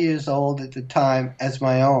 5 years old at the time, as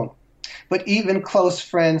my own. But even close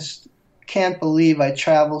friends can't believe I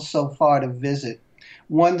traveled so far to visit.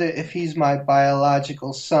 Wonder if he's my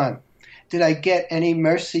biological son. Did I get any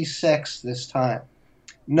mercy sex this time?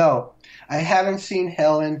 No, I haven't seen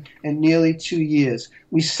Helen in nearly 2 years.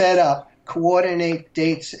 We set up, coordinate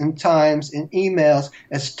dates and times in emails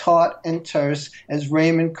as taut and terse as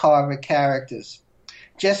Raymond Carver characters.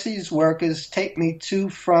 Jesse's workers take me to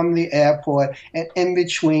from the airport, and in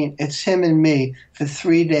between, it's him and me for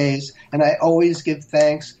 3 days, and I always give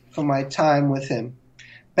thanks for my time with him.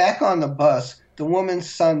 Back on the bus, the woman's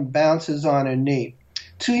son bounces on her knee.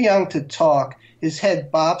 Too young to talk, his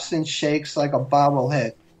head bops and shakes like a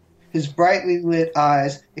bobblehead. His brightly lit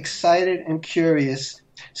eyes, excited and curious,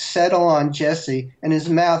 settle on Jesse, and his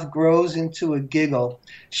mouth grows into a giggle,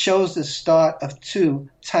 shows the start of 2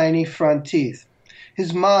 tiny front teeth.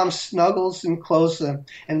 His mom snuggles him closer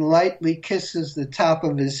and lightly kisses the top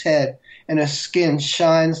of his head, and her skin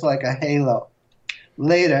shines like a halo.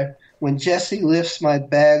 Later, when Jesse lifts my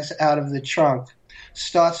bags out of the trunk,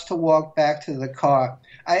 starts to walk back to the car,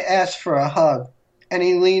 I ask for a hug, and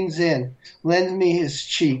he leans in, lends me his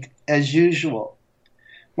cheek, as usual.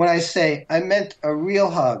 When I say, I meant a real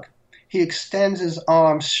hug, he extends his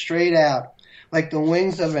arms straight out, like the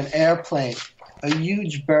wings of an airplane, a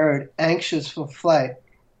huge bird anxious for flight.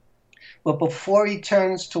 But before he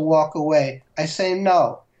turns to walk away, I say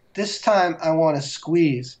no. This time I want to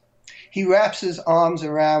squeeze. He wraps his arms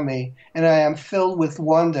around me, and I am filled with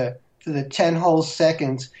wonder for the 10 whole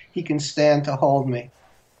seconds he can stand to hold me.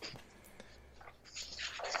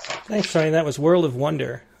 Thanks, Tony. That was World of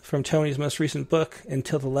Wonder from Tony's most recent book,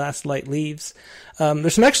 Until the Last Light Leaves.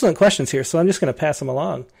 There's some excellent questions here, so I'm just going to pass them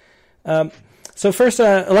along. So first,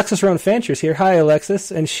 Alexis Roan Fancher's here. Hi,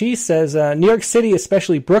 Alexis. And she says, New York City,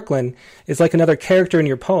 especially Brooklyn, is like another character in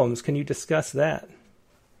your poems. Can you discuss that?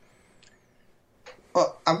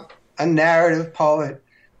 Well, I'm a narrative poet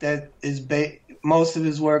that is most of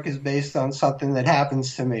his work is based on something that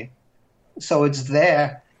happens to me. So it's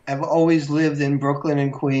there. I've always lived in Brooklyn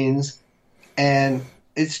and Queens, and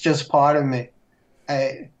it's just part of me.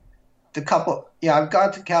 I've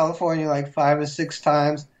gone to California like 5 or 6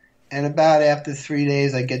 times, and about after 3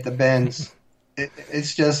 days I get the bends.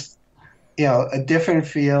 it's just, a different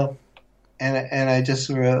feel. And I just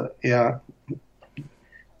really,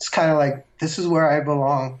 it's kind of like, this is where I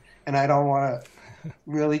belong. And I don't want to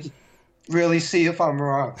really see if I'm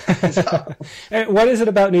wrong. So, And what is it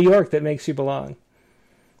about New York that makes you belong?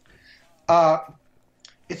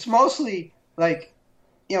 it's mostly like,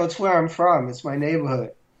 it's where I'm from. It's my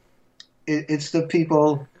neighborhood. It's the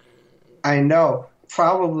people I know.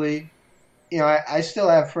 Probably, I still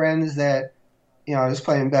have friends that, I was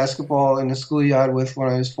playing basketball in the schoolyard with when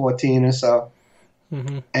I was 14 or so.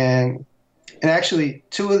 Mm-hmm. And actually,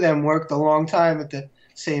 two of them worked a long time at the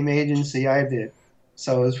same agency I did.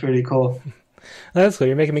 So it was pretty cool. That's cool.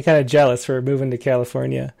 You're making me kind of jealous for moving to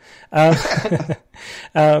California. Let's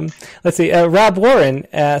see. Rob Warren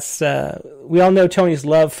asks, we all know Tony's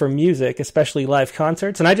love for music, especially live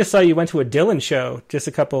concerts. And I just saw you went to a Dylan show just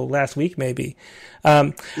a couple last week, maybe.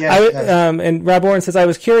 And Rob Warren says, I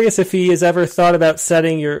was curious if he has ever thought about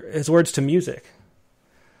setting his words to music.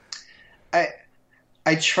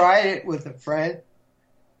 I tried it with a friend,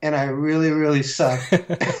 and I really, really sucked.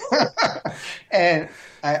 And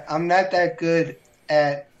I'm not that good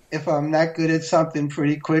at, if I'm not good at something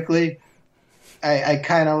pretty quickly, I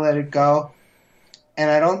kind of let it go. And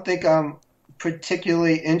I don't think I'm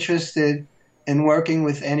particularly interested in working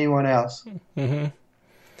with anyone else. Mm-hmm.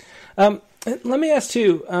 Let me ask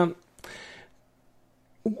too,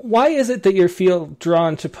 why is it that you feel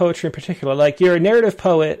drawn to poetry in particular? Like, you're a narrative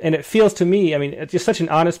poet, and it feels to me, you're such an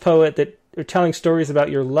honest poet that you're telling stories about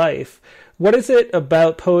your life. What is it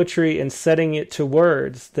about poetry and setting it to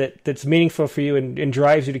words that's meaningful for you and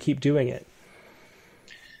drives you to keep doing it?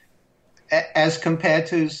 As compared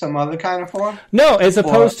to some other kind of form? No, as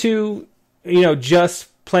opposed to,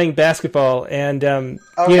 just playing basketball and,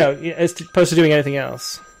 as opposed to doing anything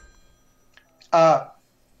else.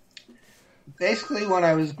 Basically, when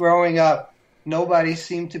I was growing up, nobody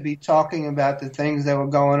seemed to be talking about the things that were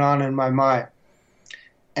going on in my mind.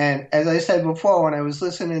 And as I said before, when I was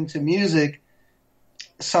listening to music,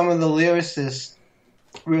 some of the lyricists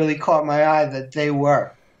really caught my eye that they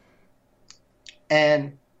were.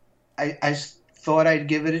 And I thought I'd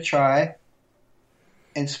give it a try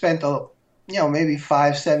and spent, maybe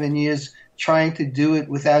 5-7 years trying to do it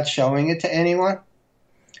without showing it to anyone.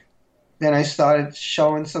 Then I started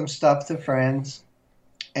showing some stuff to friends,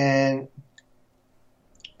 and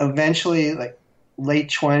eventually, like late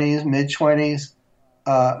 20s, mid 20s,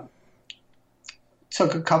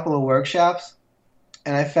 took a couple of workshops,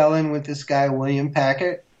 and I fell in with this guy, William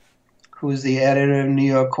Packard, who was the editor of New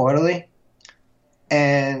York Quarterly.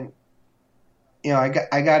 And,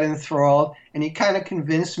 I got enthralled, and he kind of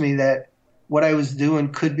convinced me that what I was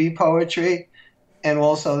doing could be poetry, and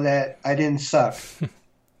also that I didn't suck.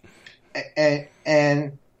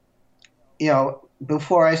 And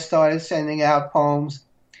before I started sending out poems,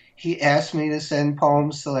 he asked me to send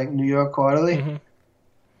poems to like New York Quarterly. Mm-hmm.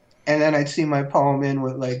 And then I'd see my poem in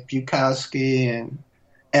with like Bukowski and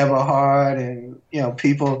Eberhard and,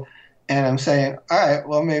 people. And I'm saying, all right,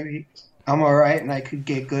 well, maybe I'm all right and I could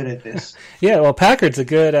get good at this. Yeah, well, Packard's a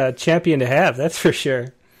good champion to have, that's for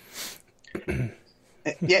sure.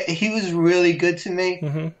 Yeah, he was really good to me.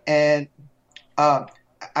 Mm-hmm. And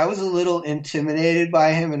I was a little intimidated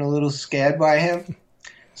by him and a little scared by him.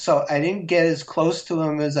 So I didn't get as close to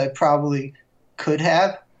him as I probably could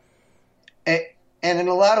have. And in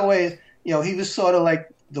a lot of ways, he was sort of like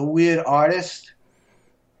the weird artist.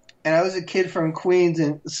 And I was a kid from Queens,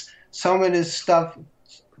 and some of this stuff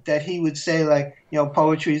that he would say, like,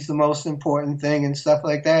 poetry is the most important thing and stuff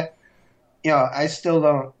like that, I still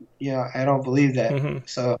don't, I don't believe that. Mm-hmm.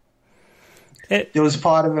 So there was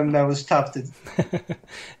part of him that was tough to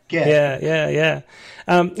get. Yeah.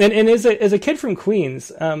 And as a kid from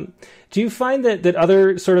Queens, do you find that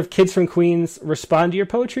other sort of kids from Queens respond to your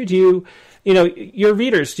poetry? Do you, your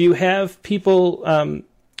readers, do you have people,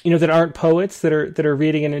 that aren't poets that are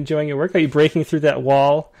reading and enjoying your work? Are you breaking through that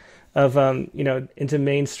wall of, into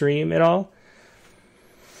mainstream at all?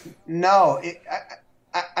 No,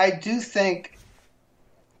 I do think,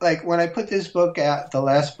 like, when I put this book out, the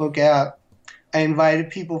last book out, I invited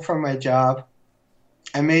people from my job.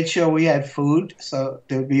 I made sure we had food, so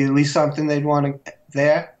there would be at least something they'd want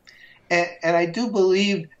there. And I do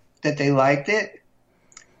believe that they liked it,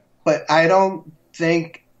 but I don't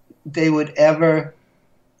think they would ever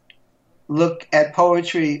look at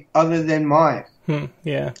poetry other than mine.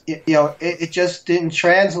 Yeah. It just didn't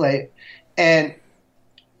translate. And,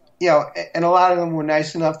 and a lot of them were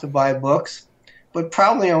nice enough to buy books, but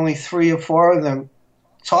probably only 3 or 4 of them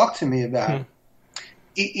talked to me about it.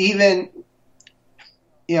 Even,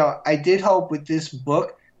 I did hope with this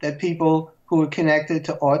book that people who are connected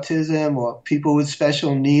to autism or people with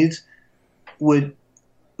special needs would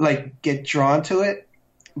like get drawn to it.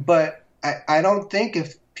 But I don't think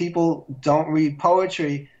if people don't read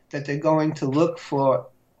poetry that they're going to look for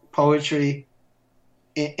poetry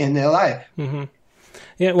in their life. Mm-hmm.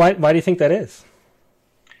 Yeah, why do you think that is?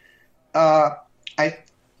 I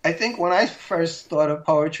think when I first thought of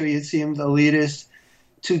poetry, it seemed elitist,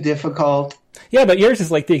 too difficult. Yeah, but yours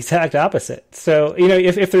is like the exact opposite. So,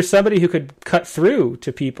 if there's somebody who could cut through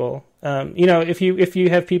to people, if you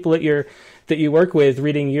have people that you work with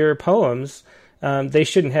reading your poems, they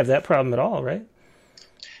shouldn't have that problem at all, right?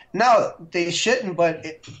 No, they shouldn't, but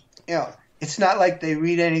it's not like they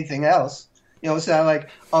read anything else. It's not like,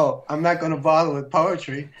 oh, I'm not going to bother with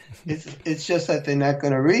poetry. It's just that they're not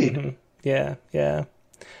going to read. Mm-hmm. Yeah, yeah.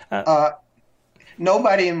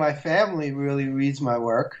 Nobody in my family really reads my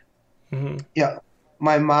work. Mm-hmm. Yeah,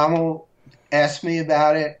 my mom will ask me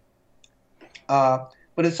about it, but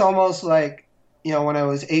it's almost like when I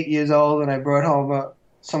was 8 years old and I brought home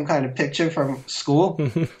some kind of picture from school,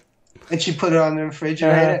 and she put it on the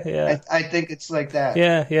refrigerator. Yeah. I think it's like that.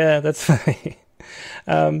 Yeah, that's funny.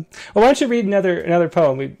 Well, why don't you read another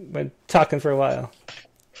poem? We've been talking for a while.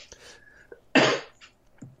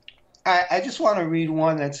 I just want to read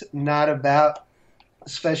one that's not about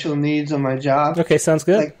special needs on my job. Okay, sounds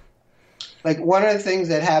good. Like one of the things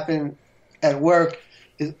that happened at work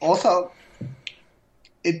is also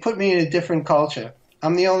it put me in a different culture.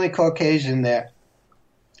 I'm the only Caucasian there.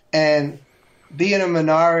 And being a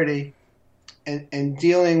minority and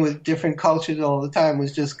dealing with different cultures all the time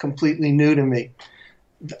was just completely new to me.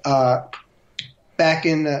 Back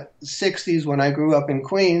in the 60s when I grew up in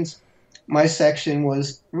Queens, my section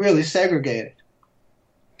was really segregated.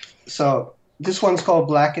 So this one's called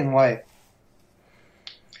Black and White.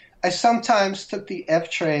 I sometimes took the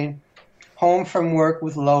F train home from work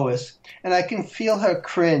with Lois, and I can feel her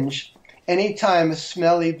cringe any time a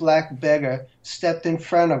smelly black beggar stepped in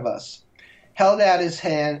front of us, held out his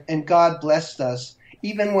hand, and God blessed us,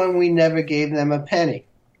 even when we never gave them a penny.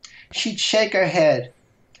 She'd shake her head,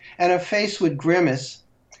 and her face would grimace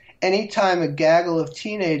any time a gaggle of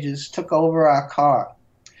teenagers took over our car.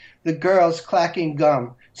 The girls clacking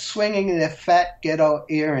gum, swinging their fat ghetto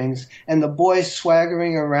earrings, and the boys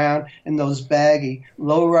swaggering around in those baggy,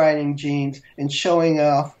 low-riding jeans and showing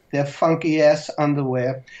off their funky-ass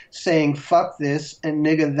underwear, saying fuck this and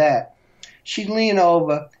nigger that. She'd lean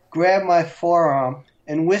over, grab my forearm,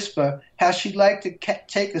 and whisper how she'd like to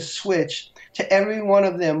take a switch to every one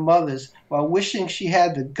of their mothers while wishing she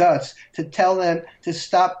had the guts to tell them to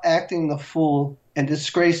stop acting the fool and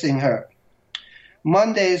disgracing her.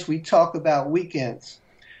 Mondays we talk about weekends.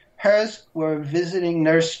 Hers were a visiting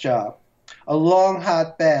nurse job, a long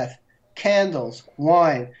hot bath, candles,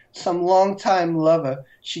 wine, some long-time lover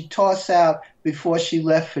she'd toss out before she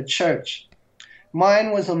left for church.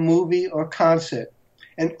 Mine was a movie or concert,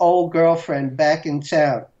 an old girlfriend back in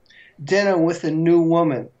town, dinner with a new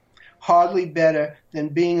woman, hardly better than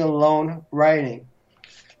being alone writing.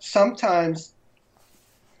 Sundays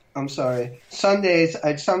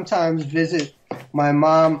I'd sometimes visit my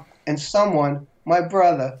mom and someone, my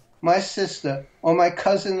brother, my sister, or my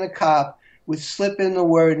cousin the cop, would slip in the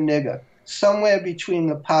word nigger, somewhere between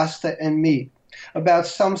the pasta and meat, about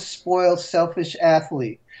some spoiled, selfish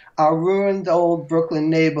athlete, our ruined old Brooklyn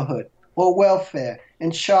neighborhood, or welfare,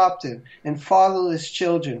 and Sharpton, and fatherless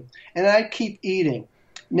children, and I'd keep eating,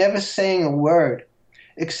 never saying a word,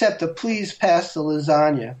 except to please pass the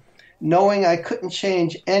lasagna, knowing I couldn't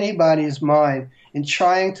change anybody's mind and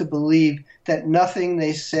trying to believe that nothing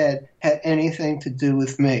they said had anything to do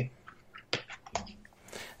with me.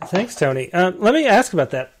 Thanks, Tony. Let me ask about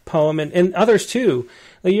that poem and others too.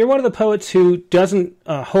 Like, you're one of the poets who doesn't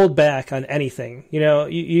hold back on anything. You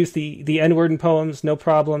use the N-word in poems, no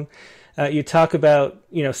problem. You talk about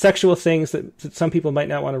sexual things that some people might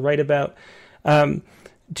not want to write about.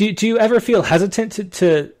 Do you ever feel hesitant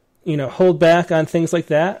to hold back on things like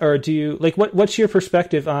that, or do you what's your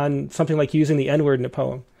perspective on something like using the N-word in a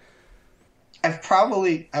poem? I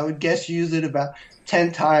would guess, used it about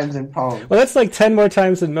 10 times in poems. Well, that's like 10 more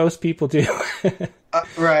times than most people do.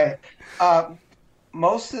 Right.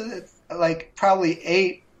 Most of it, probably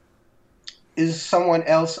 8, is someone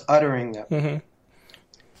else uttering them. Mm-hmm.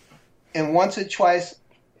 And once or twice,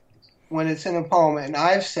 when it's in a poem, and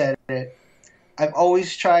I've said it, I've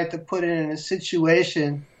always tried to put it in a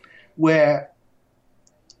situation where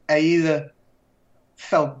I either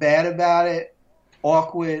felt bad about it,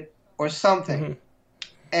 awkward, or something. Mm-hmm.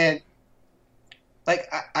 And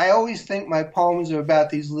I always think my poems are about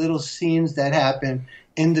these little scenes that happen,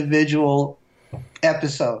 individual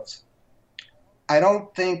episodes. I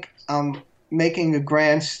don't think I'm making a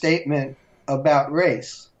grand statement about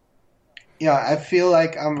race. I feel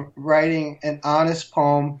like I'm writing an honest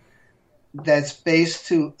poem that's based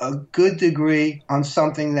to a good degree on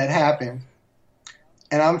something that happened.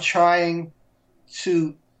 And I'm trying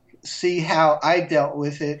to see how I dealt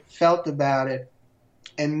with it, felt about it,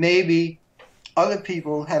 and maybe other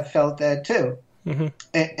people have felt that too. Mm-hmm.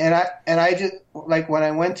 And I just, like, when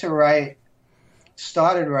I went to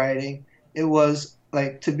started writing, it was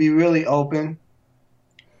like to be really open.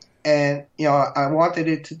 And, I wanted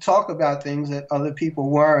it to talk about things that other people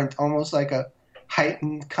weren't, almost like a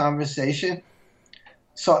heightened conversation.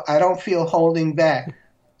 So I don't feel holding back.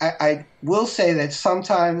 I will say that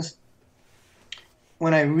sometimes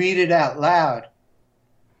when I read it out loud,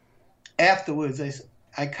 afterwards,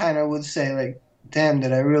 I kind of would say, like, damn,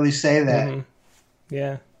 did I really say that? Mm-hmm.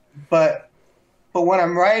 Yeah. But when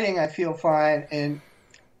I'm writing, I feel fine. And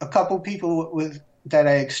a couple people that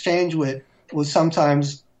I exchange with will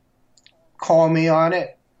sometimes call me on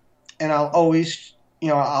it. And I'll always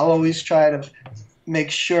try to make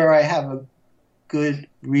sure I have a good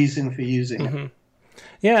reason for using it. Mm-hmm.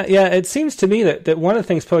 Yeah. It seems to me that one of the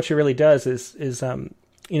things poetry really does is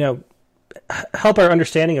help our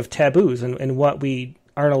understanding of taboos and what we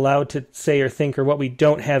aren't allowed to say or think, or what we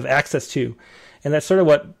don't have access to. And that's sort of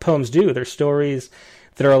what poems do. They're stories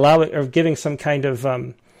that are giving some kind of,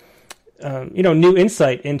 new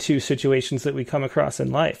insight into situations that we come across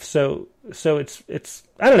in life. So it's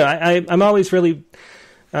I don't know. I'm always really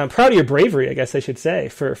proud of your bravery, I guess I should say,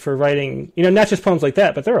 for writing, not just poems like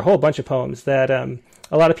that, but there are a whole bunch of poems that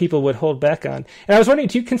a lot of people would hold back on. And I was wondering,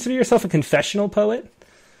 do you consider yourself a confessional poet?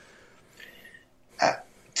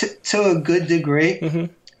 To a good degree, mm-hmm.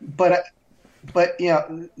 but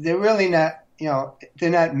they're really not. They're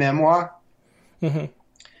not memoir. Mm-hmm.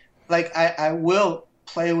 Like I will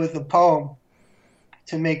play with the poem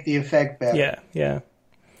to make the effect better. Yeah.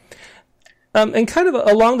 And kind of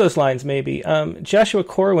along those lines, maybe Joshua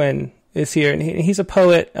Corwin is here, and he's a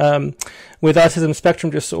poet with autism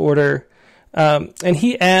spectrum disorder, and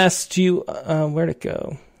he asked you, where'd it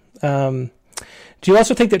go? Do you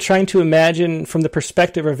also think that trying to imagine from the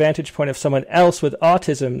perspective or vantage point of someone else with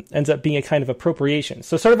autism ends up being a kind of appropriation?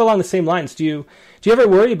 So sort of along the same lines, do you ever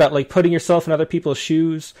worry about, like, putting yourself in other people's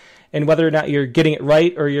shoes and whether or not you're getting it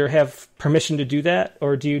right, or you have permission to do that,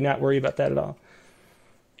 or do you not worry about that at all?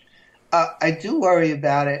 I do worry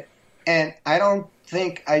about it, and I don't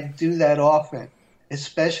think I do that often,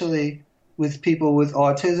 especially with people with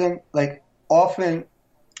autism. Like, often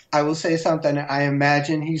I will say something, I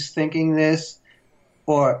imagine he's thinking this,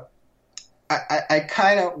 or I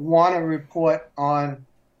kind of want to report on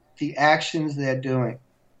the actions they're doing.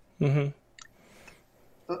 Mm-hmm.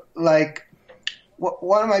 Like,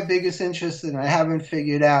 one of my biggest interests, and I haven't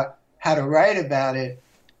figured out how to write about it,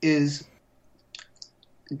 is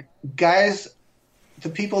guys, the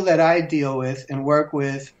people that I deal with and work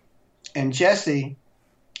with, and Jesse,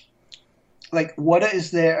 like, what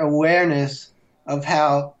is their awareness of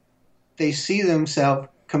how they see themselves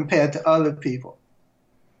compared to other people?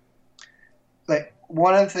 Like,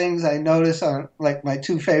 one of the things I notice on, like, my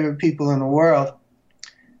two favorite people in the world,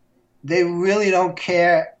 they really don't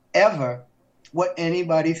care ever what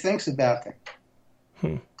anybody thinks about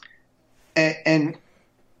them. And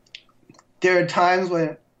there are times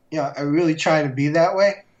when, I really try to be that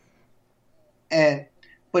way,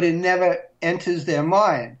 but it never enters their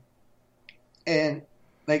mind. And,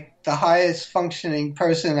 like, the highest functioning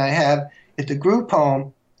person I have at the group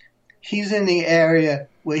home, he's in the area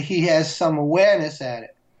where he has some awareness at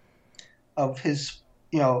it of his,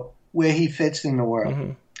 where he fits in the world.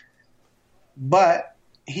 Mm-hmm. But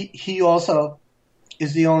he also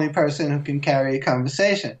is the only person who can carry a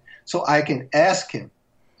conversation. So I can ask him.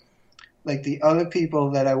 Like, the other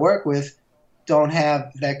people that I work with don't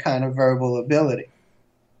have that kind of verbal ability.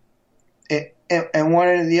 And one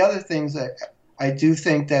of the other things that I do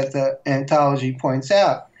think that the anthology points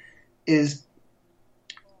out is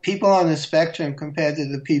people on the spectrum compared to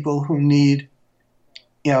the people who need,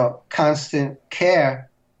 constant care,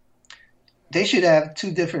 they should have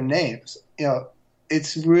two different names.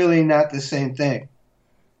 It's really not the same thing.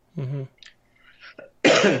 Mm-hmm.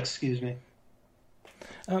 Excuse me.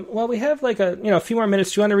 Well, we have like a few more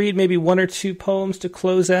minutes. Do you want to read maybe one or two poems to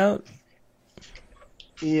close out?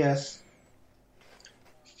 Yes.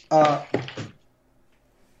 I'll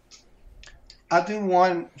do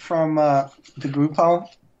one from the group poem,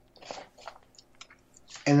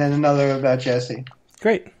 and then another about Jesse.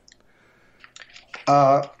 Great.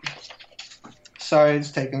 Sorry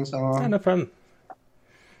it's taking so long. No problem.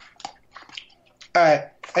 All right.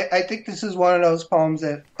 I think this is one of those poems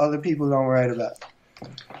that other people don't write about.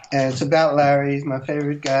 And it's about Larry. He's my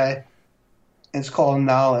favorite guy. It's called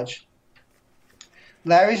Knowledge.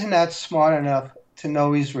 Larry's not smart enough to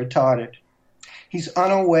know he's retarded. He's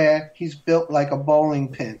unaware he's built like a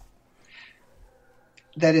bowling pin,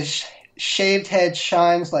 that his shaved head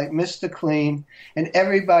shines like Mr. Clean, and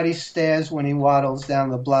everybody stares when he waddles down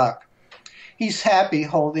the block. He's happy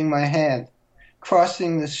holding my hand,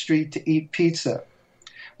 crossing the street to eat pizza.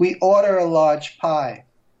 We order a large pie,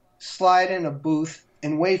 slide in a booth,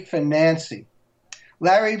 and wait for Nancy.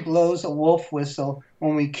 Larry blows a wolf whistle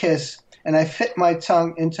when we kiss, and I fit my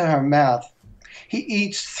tongue into her mouth. He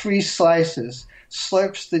eats 3 slices,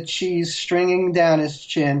 slurps the cheese stringing down his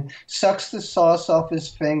chin, sucks the sauce off his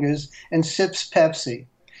fingers, and sips Pepsi.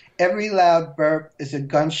 Every loud burp is a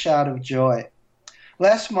gunshot of joy.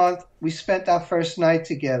 Last month, we spent our first night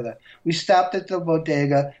together. We stopped at the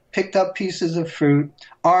bodega, picked up pieces of fruit,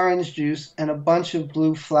 orange juice, and a bunch of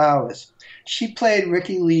blue flowers. She played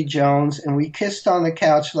Ricky Lee Jones, and we kissed on the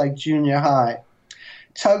couch like junior high,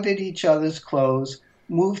 tugged at each other's clothes,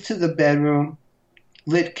 moved to the bedroom,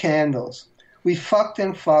 lit candles. We fucked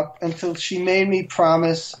and fucked until she made me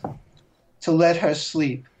promise to let her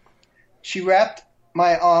sleep. She wrapped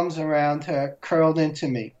my arms around her, curled into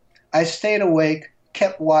me. I stayed awake,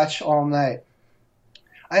 kept watch all night.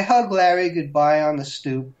 I hugged Larry goodbye on the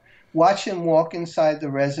stoop, watch him walk inside the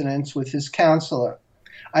residence with his counselor.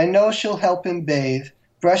 I know she'll help him bathe,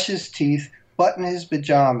 brush his teeth, button his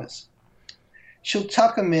pajamas. She'll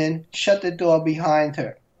tuck him in, shut the door behind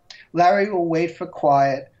her. Larry will wait for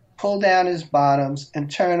quiet, pull down his bottoms, and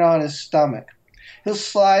turn on his stomach. He'll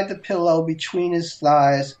slide the pillow between his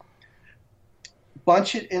thighs,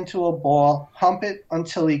 bunch it into a ball, hump it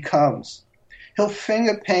until he comes. He'll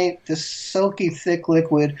finger paint the silky thick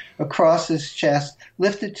liquid across his chest,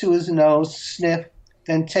 lift it to his nose, sniff,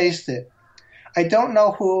 then taste it. I don't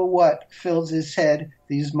know who or what fills his head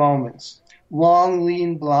these moments. Long,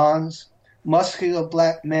 lean blondes, muscular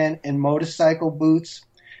black men in motorcycle boots,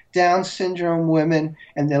 Down syndrome women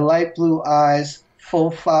and their light blue eyes,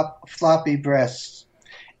 full floppy breasts.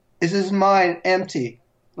 Is his mind empty,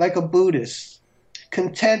 like a Buddhist,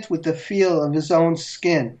 content with the feel of his own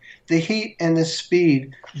skin, the heat and the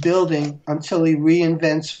speed, building until he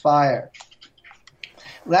reinvents fire?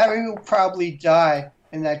 Larry will probably die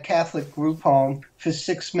in that Catholic group home for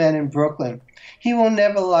 6 men in Brooklyn. He will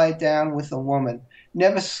never lie down with a woman,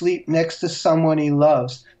 never sleep next to someone he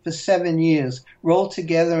loves for 7 years, roll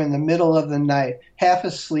together in the middle of the night, half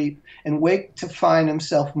asleep, and wake to find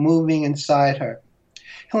himself moving inside her.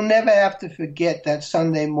 He'll never have to forget that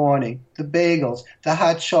Sunday morning, the bagels, the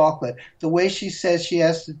hot chocolate, the way she says she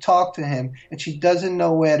has to talk to him and she doesn't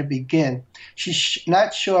know where to begin. She's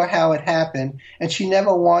not sure how it happened, and she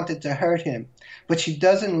never wanted to hurt him, but she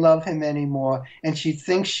doesn't love him anymore and she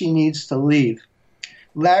thinks she needs to leave.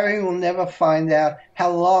 Larry will never find out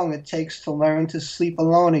how long it takes to learn to sleep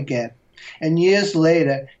alone again. And years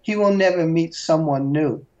later, he will never meet someone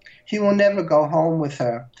new. He will never go home with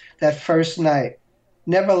her that first night.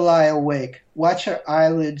 Never lie awake, watch her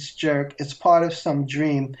eyelids jerk as part of some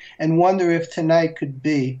dream, and wonder if tonight could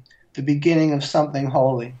be the beginning of something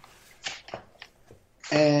holy.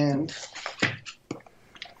 And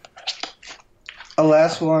a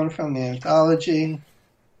last one from the anthology.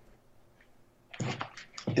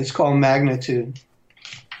 It's called Magnitude.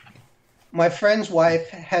 My friend's wife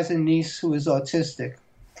has a niece who is autistic.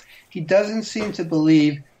 He doesn't seem to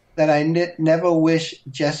believe that I never wish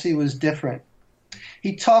Jessie was different.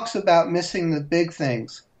 He talks about missing the big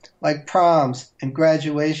things, like proms and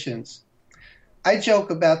graduations. I joke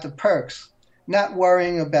about the perks, not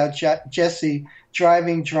worrying about Jessie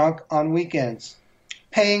driving drunk on weekends,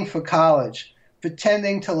 paying for college,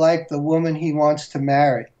 pretending to like the woman he wants to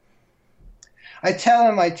marry. I tell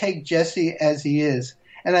him I take Jessie as he is,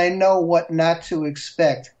 and I know what not to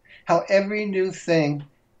expect, how every new thing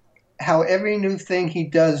he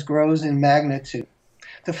does grows in magnitude.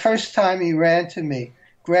 The first time he ran to me,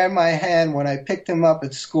 grabbed my hand when I picked him up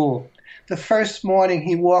at school. The first morning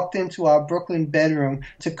he walked into our Brooklyn bedroom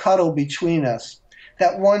to cuddle between us.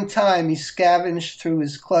 That one time he scavenged through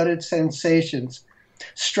his cluttered sensations,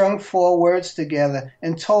 strung 4 words together,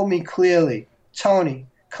 and told me clearly, "Tony,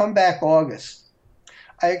 come back August."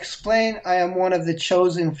 I explain I am one of the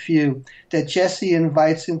chosen few that Jessie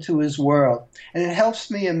invites into his world, and it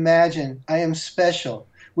helps me imagine I am special,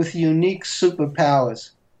 with unique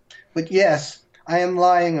superpowers. But yes, I am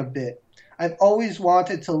lying a bit. I've always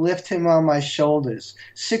wanted to lift him on my shoulders,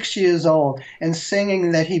 6 years old, and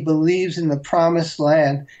singing that he believes in the promised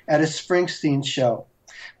land at a Springsteen show.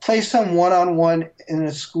 Play some one-on-one in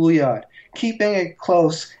a schoolyard, keeping it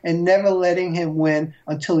close and never letting him win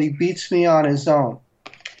until he beats me on his own.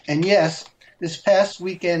 And yes, this past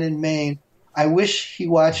weekend in Maine, I wish he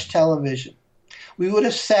watched television. We would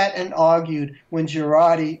have sat and argued when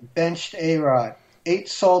Girardi benched A-Rod, ate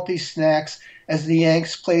salty snacks as the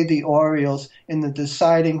Yanks played the Orioles in the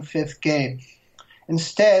deciding fifth game.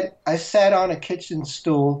 Instead, I sat on a kitchen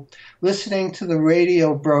stool listening to the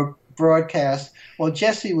radio broadcast while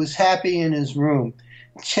Jesse was happy in his room,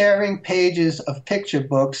 tearing pages of picture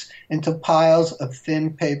books into piles of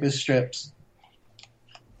thin paper strips.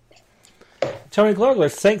 Tony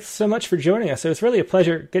Glogler, thanks so much for joining us. It was really a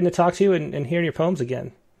pleasure getting to talk to you and hearing your poems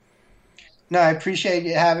again. No, I appreciate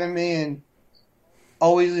you having me and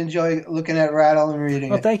always enjoy looking at Rattle and reading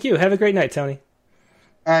Well, it. thank you. Have a great night, Tony.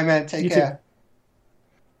 All right, man. Take care. Too.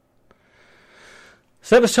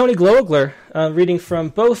 So that was Tony Glogler reading from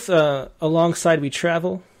both Alongside We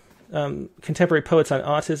Travel, Contemporary Poets on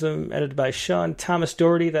Autism, edited by Sean Thomas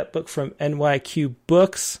Doherty, that book from NYQ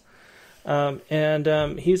Books.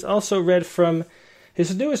 And he's also read from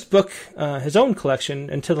his newest book, his own collection,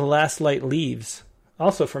 Until the Last Light Leaves,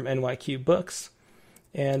 also from NYQ Books.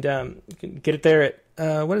 And you can get it there at,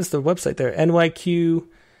 what is the website there? nyq.org.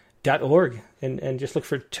 And just look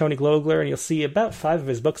for Tony Glogler, and you'll see about 5 of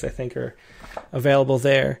his books, I think, are available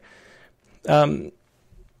there.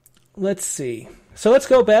 Let's see. So let's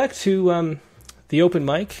go back to the open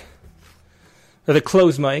mic, or the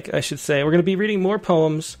closed mic, I should say. We're going to be reading more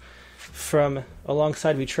poems from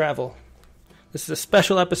Alongside We Travel. This is a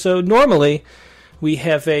special episode. Normally, we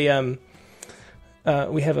have a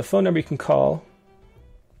phone number you can call.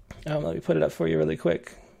 Let me put it up for you really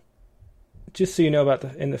quick, just so you know about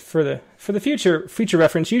for the future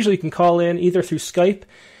reference. Usually, you can call in either through Skype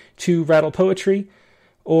to Rattle Poetry,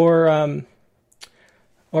 or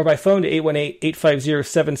by phone to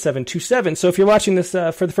 818-850-7727. So if you're watching this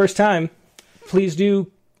for the first time, please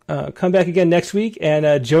do come back again next week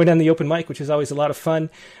and join on the open mic, which is always a lot of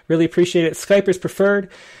fun. Really appreciate it. Skype is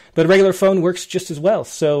preferred, but a regular phone works just as well.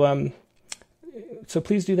 So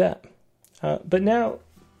please do that. But now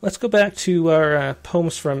let's go back to our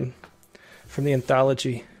poems from the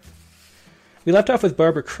anthology. We left off with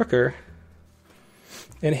Barbara Crooker,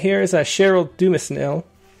 and here's Cheryl Dumasnil.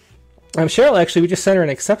 Cheryl, actually, we just sent her an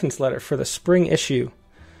acceptance letter for the spring issue,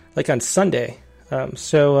 like on Sunday.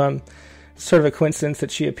 So sort of a coincidence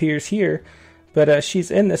that she appears here, but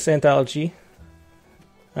she's in this anthology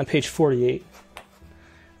on page 48. Let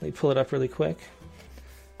me pull it up really quick.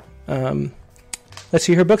 Let's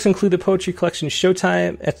see. Her books include the poetry collection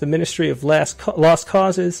Showtime at the Ministry of Lost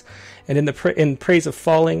Causes and In Praise of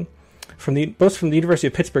Falling, both from the University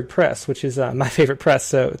of Pittsburgh Press, which is my favorite press,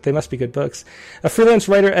 so they must be good books. A freelance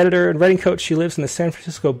writer, editor, and writing coach, she lives in the San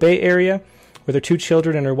Francisco Bay Area with her 2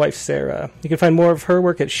 children and her wife, Sarah. You can find more of her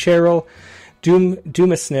work at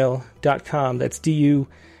CherylDumasnil.com. That's Dumasnil.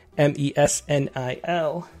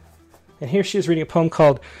 And here she is reading a poem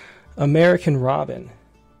called American Robin.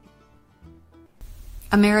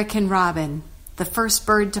 American Robin, the first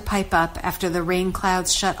bird to pipe up after the rain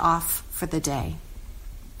clouds shut off for the day.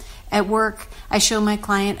 At work, I show my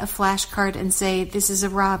client a flashcard and say, "This is a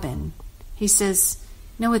robin." He says,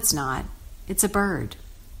 "No, it's not. It's a bird."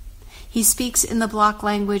 He speaks in the block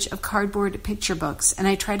language of cardboard picture books, and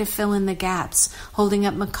I try to fill in the gaps, holding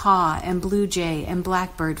up macaw and blue jay and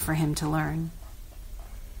blackbird for him to learn.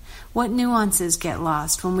 What nuances get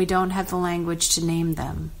lost when we don't have the language to name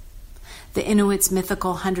them? The Inuits'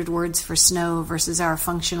 mythical 100 words for snow versus our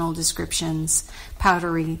functional descriptions: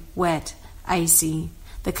 powdery, wet, icy,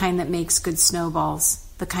 the kind that makes good snowballs,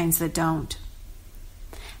 the kinds that don't.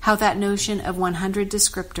 How that notion of 100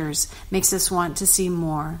 descriptors makes us want to see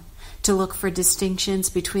more, to look for distinctions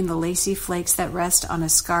between the lacy flakes that rest on a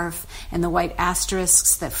scarf and the white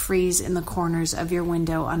asterisks that freeze in the corners of your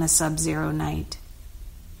window on a sub-zero night.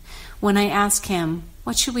 When I ask him,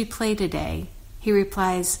 "What should we play today?" he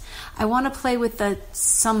replies, "I want to play with the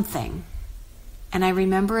something." And I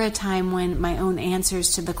remember a time when my own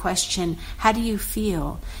answers to the question, "How do you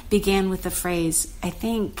feel?" began with the phrase, "I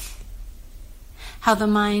think." How the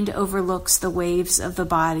mind overlooks the waves of the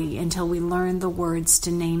body until we learn the words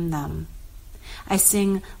to name them. I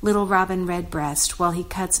sing Little Robin Redbreast while he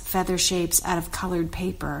cuts feather shapes out of colored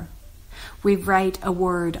paper. We write a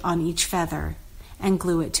word on each feather and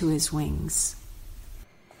glue it to his wings.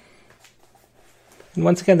 And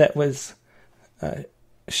once again, that was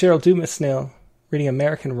Cheryl Dumasnil reading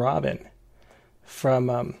American Robin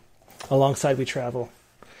from Alongside We Travel.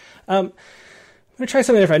 I'm going to try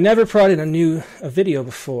something different. I never brought in a video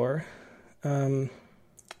before. Let's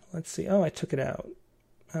see. Oh, I took it out.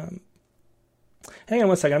 Hang on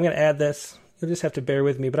one second. I'm going to add this. You'll just have to bear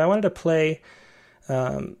with me. But I wanted to play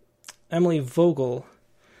Emily Vogel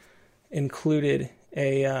included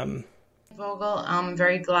Vogel, I'm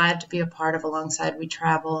very glad to be a part of Alongside We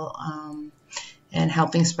Travel and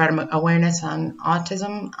helping spread awareness on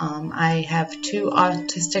autism. I have 2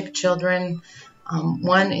 autistic children.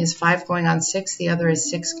 One is 5 going on 6, the other is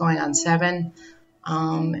 6 going on 7.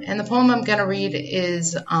 And the poem I'm going to read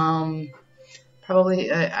is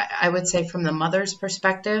probably, I would say, from the mother's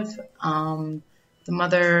perspective. The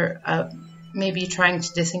mother may be trying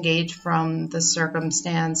to disengage from the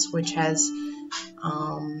circumstance which has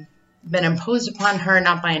been imposed upon her,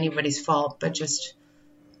 not by anybody's fault, but just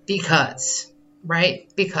because,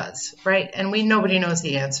 right? Because, right? And nobody knows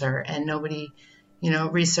the answer, and nobody,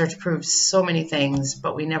 research proves so many things,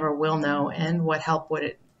 but we never will know. And what help would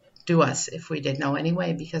it do us if we did know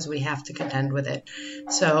anyway, because we have to contend with it.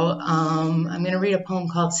 So I'm going to read a poem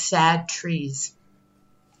called Sad Trees.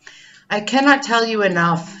 I cannot tell you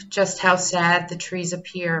enough just how sad the trees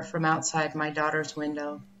appear from outside my daughter's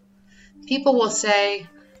window. People will say,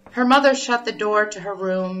 her mother shut the door to her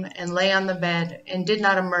room and lay on the bed and did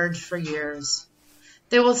not emerge for years.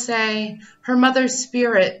 They will say, her mother's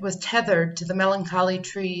spirit was tethered to the melancholy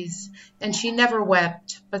trees, and she never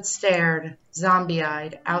wept, but stared,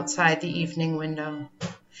 zombie-eyed, outside the evening window.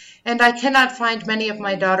 And I cannot find many of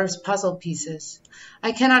my daughter's puzzle pieces.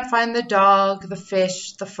 I cannot find the dog, the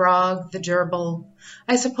fish, the frog, the gerbil.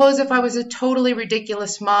 I suppose if I was a totally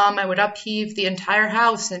ridiculous mom, I would upheave the entire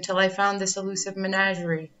house until I found this elusive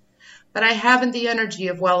menagerie. But I haven't the energy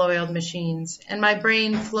of well-oiled machines, and my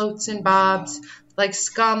brain floats and bobs like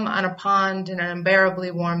scum on a pond in an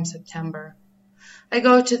unbearably warm September. I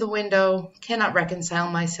go to the window, cannot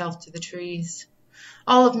reconcile myself to the trees.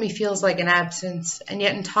 All of me feels like an absence, and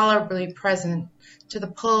yet intolerably present, to the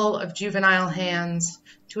pull of juvenile hands,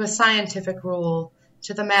 to a scientific rule,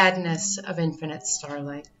 to the madness of infinite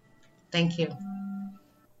starlight. Thank you.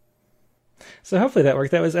 So hopefully that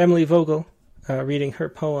worked. That was Emily Vogel reading her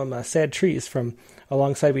poem, Sad Trees, from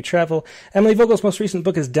Alongside We Travel. Emily Vogel's most recent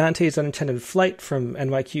book is Dante's Unintended Flight from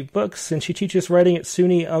NYQ Books, and she teaches writing at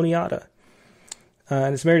SUNY Oneonta,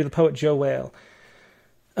 and is married to the poet Joe Whale.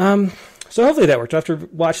 So hopefully that worked. I'll have to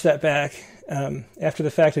watch that back after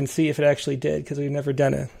the fact and see if it actually did, because we've never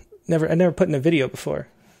done I never put in a video before.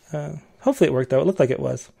 Hopefully it worked, though. It looked like it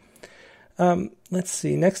was. Let's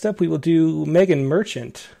see. Next up, we will do Megan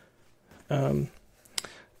Merchant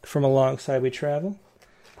from Alongside We Travel.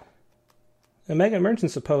 And Megan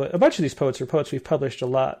Merchant's a poet. A bunch of these poets are poets we've published a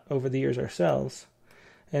lot over the years ourselves.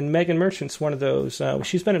 And Megan Merchant's one of those.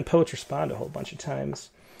 She's been in Poets Respond a whole bunch of times.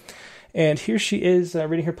 And here she is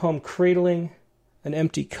reading her poem, Cradling an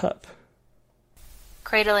Empty Cup.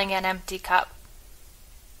 Cradling an Empty Cup.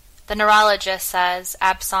 The neurologist says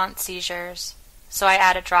absent seizures, so I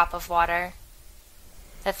add a drop of water.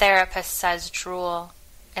 The therapist says drool,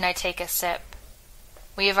 and I take a sip.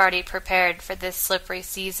 We have already prepared for this slippery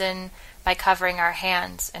season by covering our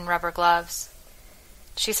hands in rubber gloves.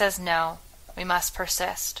 She says no, we must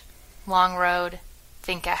persist. Long road,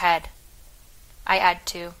 think ahead. I add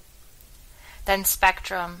 2. Then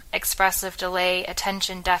spectrum, expressive delay,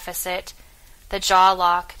 attention deficit, the jaw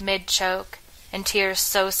lock, mid-choke, and tears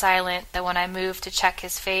so silent that when I move to check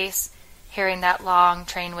his face, hearing that long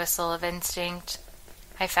train whistle of instinct,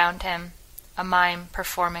 I found him, a mime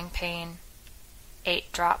performing pain.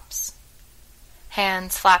 8 drops.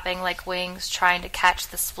 Hands flapping like wings trying to catch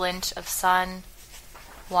the splint of sun.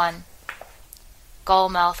 1. Gull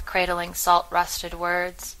mouth cradling salt-rusted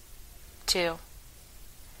words. 2.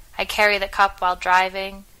 I carry the cup while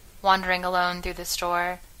driving, wandering alone through the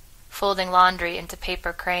store, folding laundry into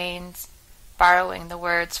paper cranes, borrowing the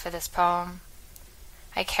words for this poem.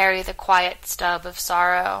 I carry the quiet stub of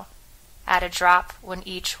sorrow, add a drop when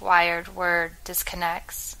each wired word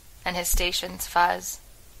disconnects, and his stations fuzz.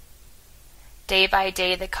 Day by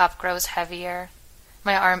day the cup grows heavier,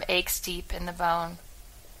 my arm aches deep in the bone,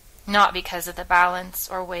 not because of the balance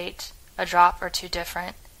or weight, a drop or 2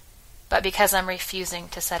 different, but because I'm refusing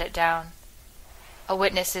to set it down. A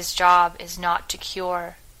witness's job is not to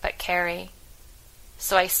cure, but carry.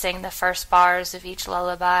 So I sing the first bars of each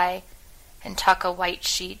lullaby, and tuck a white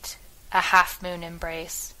sheet, a half-moon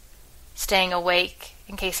embrace, staying awake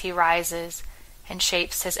in case he rises and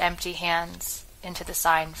shapes his empty hands into the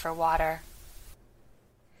sign for water.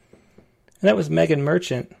 And that was Megan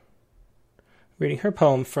Merchant reading her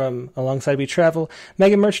poem from Alongside We Travel.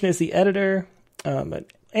 Megan Merchant is the editor and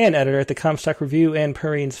editor at the Comstock Review and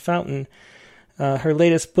Perrine's Fountain. Her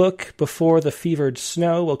latest book, Before the Fevered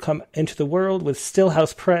Snow, will come into the world with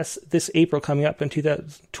Stillhouse Press this April, coming up in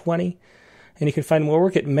 2020. And you can find more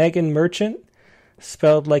work at Megan Merchant,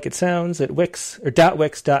 spelled like it sounds, at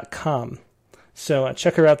wix.com. So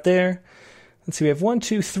check her out there. Let's see, we have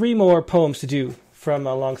 3 more poems to do from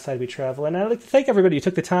Alongside We Travel. And I'd like to thank everybody who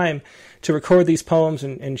took the time to record these poems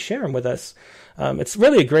and share them with us. It's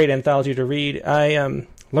really a great anthology to read. I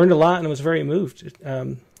learned a lot and was very moved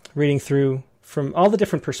reading through from all the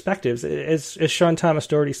different perspectives. As Sean Thomas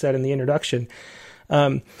Doherty said in the introduction,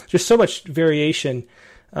 just so much variation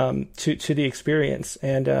to the experience.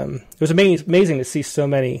 And it was amazing to see so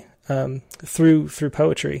many through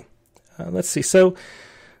poetry. Let's see. So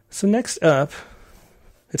next up,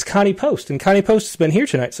 it's Connie Post. And Connie Post has been here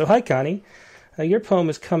tonight. So hi, Connie. Your poem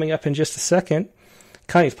is coming up in just a second.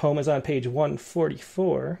 Connie's poem is on page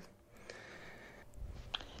 144.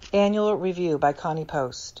 Annual Review by Connie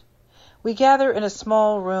Post. We gather in a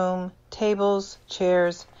small room, tables,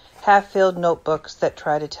 chairs, half-filled notebooks that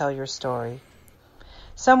try to tell your story.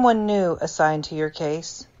 Someone new assigned to your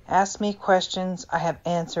case asked me questions I have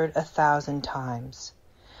answered 1,000 times.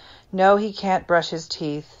 No, he can't brush his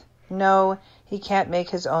teeth. No, he can't make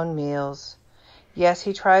his own meals. Yes,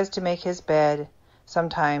 he tries to make his bed.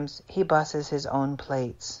 Sometimes he busses his own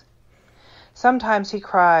plates. Sometimes he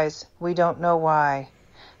cries. We don't know why.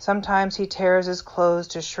 Sometimes he tears his clothes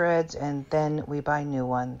to shreds and then we buy new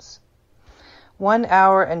ones. 1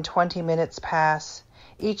 hour and 20 minutes pass.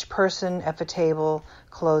 Each person at the table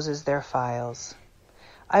closes their files.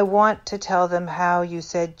 I want to tell them how you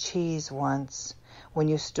said cheese once when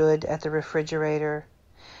you stood at the refrigerator.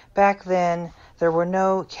 Back then, there were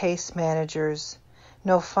no case managers,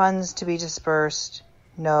 no funds to be dispersed,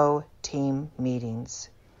 no team meetings.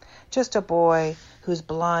 Just a boy whose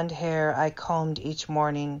blonde hair I combed each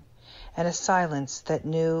morning, and a silence that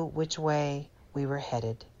knew which way we were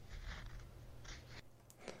headed.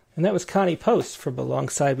 And that was Connie Post from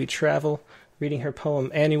Alongside We Travel, reading her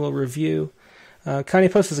poem Annual Review. Connie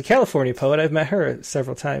Post is a California poet. I've met her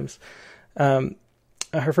several times.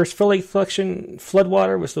 Her first full-length collection,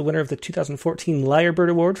 Floodwater, was the winner of the 2014 Lyrebird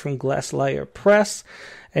Award from Glass Lyre Press.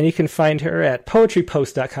 And you can find her at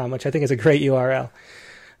poetrypost.com, which I think is a great URL.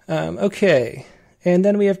 Okay, and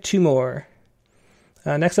then we have two more.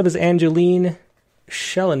 Next up is Angeline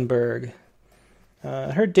Schellenberg.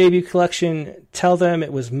 Her debut collection, Tell Them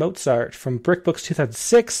It Was Mozart, from Brick Books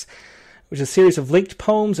 2006, which is a series of linked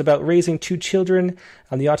poems about raising two children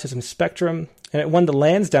on the autism spectrum. And it won the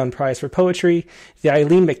Lansdowne Prize for Poetry, the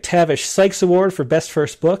Eileen McTavish Sykes Award for Best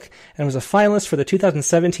First Book, and was a finalist for the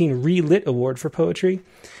 2017 Relit Award for Poetry.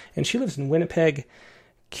 And she lives in Winnipeg,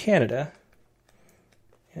 Canada.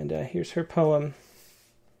 And here's her poem,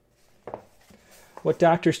 What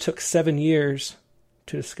Doctors Took 7 Years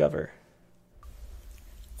to Discover.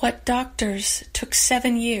 What doctors took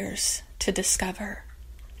 7 years to discover.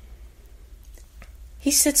 He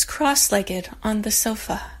sits cross-legged on the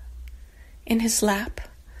sofa. In his lap,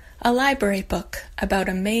 a library book about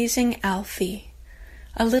amazing Alfie,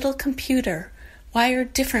 a little computer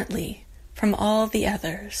wired differently from all the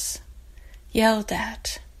others. Yelled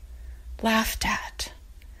at, laughed at,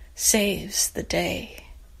 saves the day.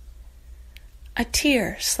 A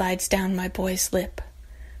tear slides down my boy's lip,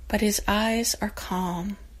 but his eyes are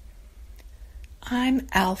calm. I'm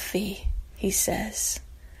Alfie, he says.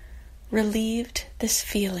 Relieved this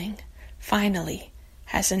feeling finally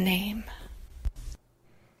has a name.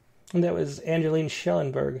 And that was Angeline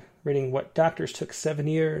Schellenberg reading What Doctors Took 7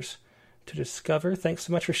 Years to Discover. Thanks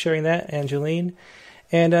so much for sharing that, Angeline.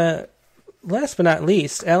 And last but not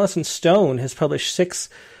least, Allison Stone has published 6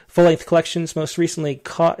 full-length collections, most recently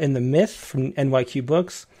Caught in the Myth from NYQ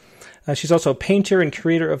Books. She's also a painter and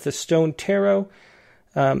creator of the Stone Tarot.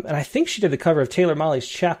 And I think she did the cover of Taylor Molly's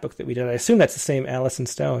chapbook that we did. I assume that's the same Allison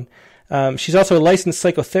Stone. She's also a licensed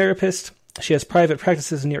psychotherapist. She has private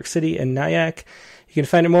practices in New York City and Nyack. You can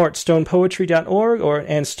find her more at stonepoetry.org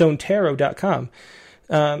and stonetarot.com.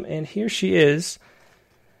 And here she is,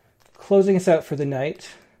 closing us out for the night,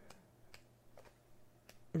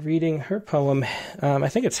 reading her poem. I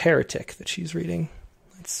think it's Heretic that she's reading.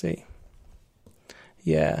 Let's see.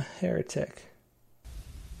 Yeah, Heretic.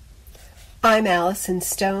 I'm Allison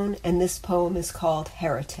Stone, and this poem is called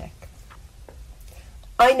Heretic.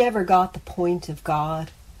 I never got the point of God,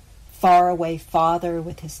 faraway father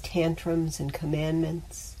with his tantrums and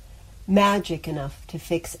commandments, magic enough to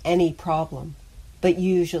fix any problem, but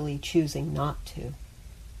usually choosing not to.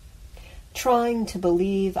 Trying to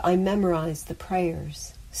believe, I memorized the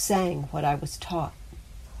prayers, sang what I was taught,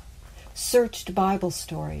 searched Bible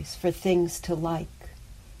stories for things to like,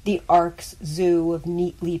 the Ark's zoo of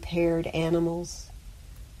neatly paired animals,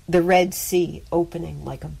 the Red Sea opening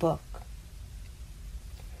like a book.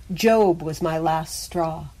 Job was my last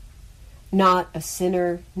straw. Not a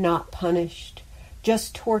sinner, not punished,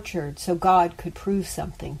 just tortured so God could prove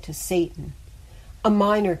something to Satan. A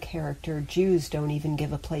minor character Jews don't even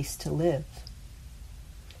give a place to live.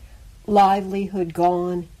 Livelihood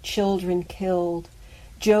gone, children killed,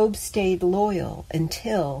 Job stayed loyal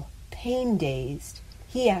until, pain-dazed,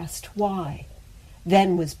 he asked why,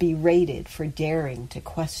 then was berated for daring to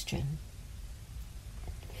question.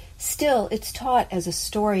 Still, it's taught as a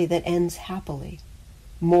story that ends happily.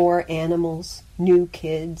 More animals, new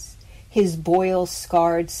kids, his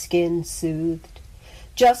boil-scarred skin soothed,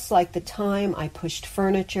 just like the time I pushed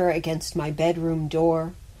furniture against my bedroom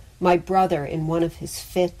door, my brother in one of his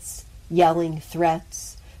fits, yelling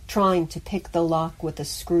threats, trying to pick the lock with a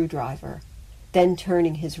screwdriver, then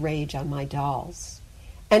turning his rage on my dolls.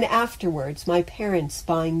 And afterwards, my parents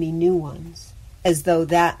buying me new ones, as though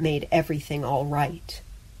that made everything all right.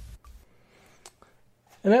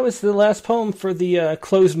 And that was the last poem for the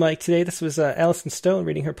closed mic today. This was Alison Stone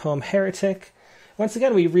reading her poem Heretic. Once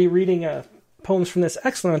again, we're rereading poems from this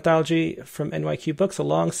excellent anthology from NYQ Books,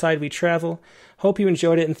 Alongside We Travel. Hope you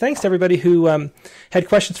enjoyed it. And thanks to everybody who had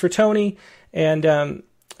questions for Tony and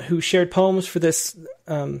who shared poems for this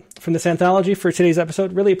from this anthology for today's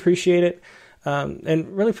episode. Really appreciate it.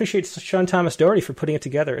 And really appreciate Sean Thomas Doherty for putting it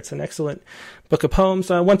together. It's an excellent book of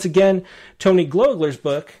poems. Once again, Tony Glogler's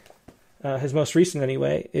book, his most recent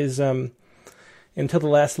anyway, is Until the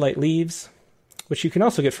Last Light Leaves, which you can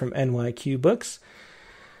also get from NYQ Books.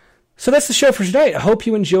 So that's the show for tonight. I hope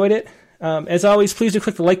you enjoyed it. As always, please do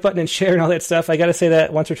click the like button and share and all that stuff. I got to say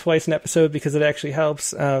that once or twice an episode because it actually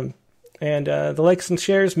helps. And the likes and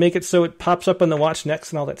shares make it so it pops up on the watch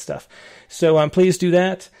next and all that stuff. So please do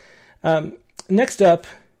that. Next up,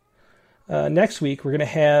 next week, we're going to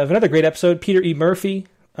have another great episode. Peter E. Murphy,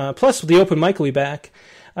 plus the open mic will be back.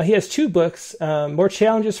 He has two books, More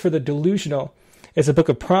Challenges for the Delusional is a book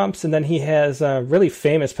of prompts, and then he has really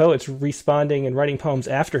famous poets responding and writing poems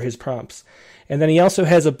after his prompts. And then he also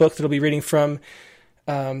has a book that he'll be reading from,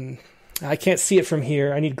 I can't see it from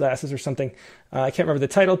here, I need glasses or something. I can't remember the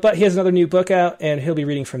title, but he has another new book out, and he'll be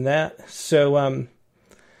reading from that. So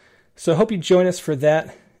so hope you join us for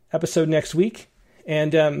that episode next week.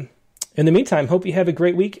 And in the meantime, hope you have a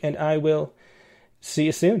great week, and I will see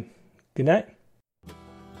you soon. Good night.